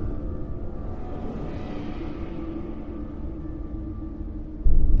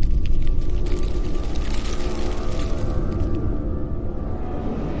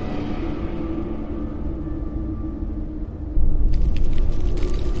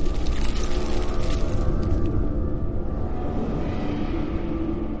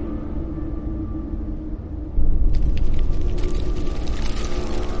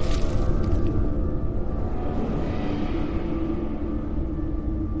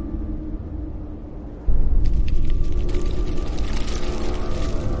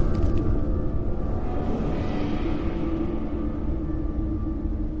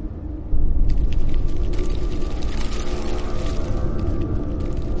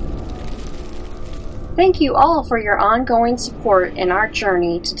 Thank you all for your ongoing support in our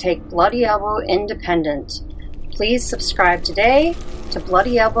journey to take Bloody Elbow independent. Please subscribe today to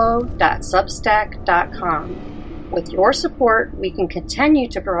bloodyelbow.substack.com. With your support, we can continue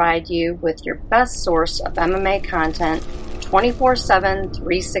to provide you with your best source of MMA content 24/7,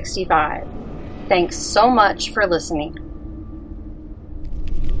 365. Thanks so much for listening.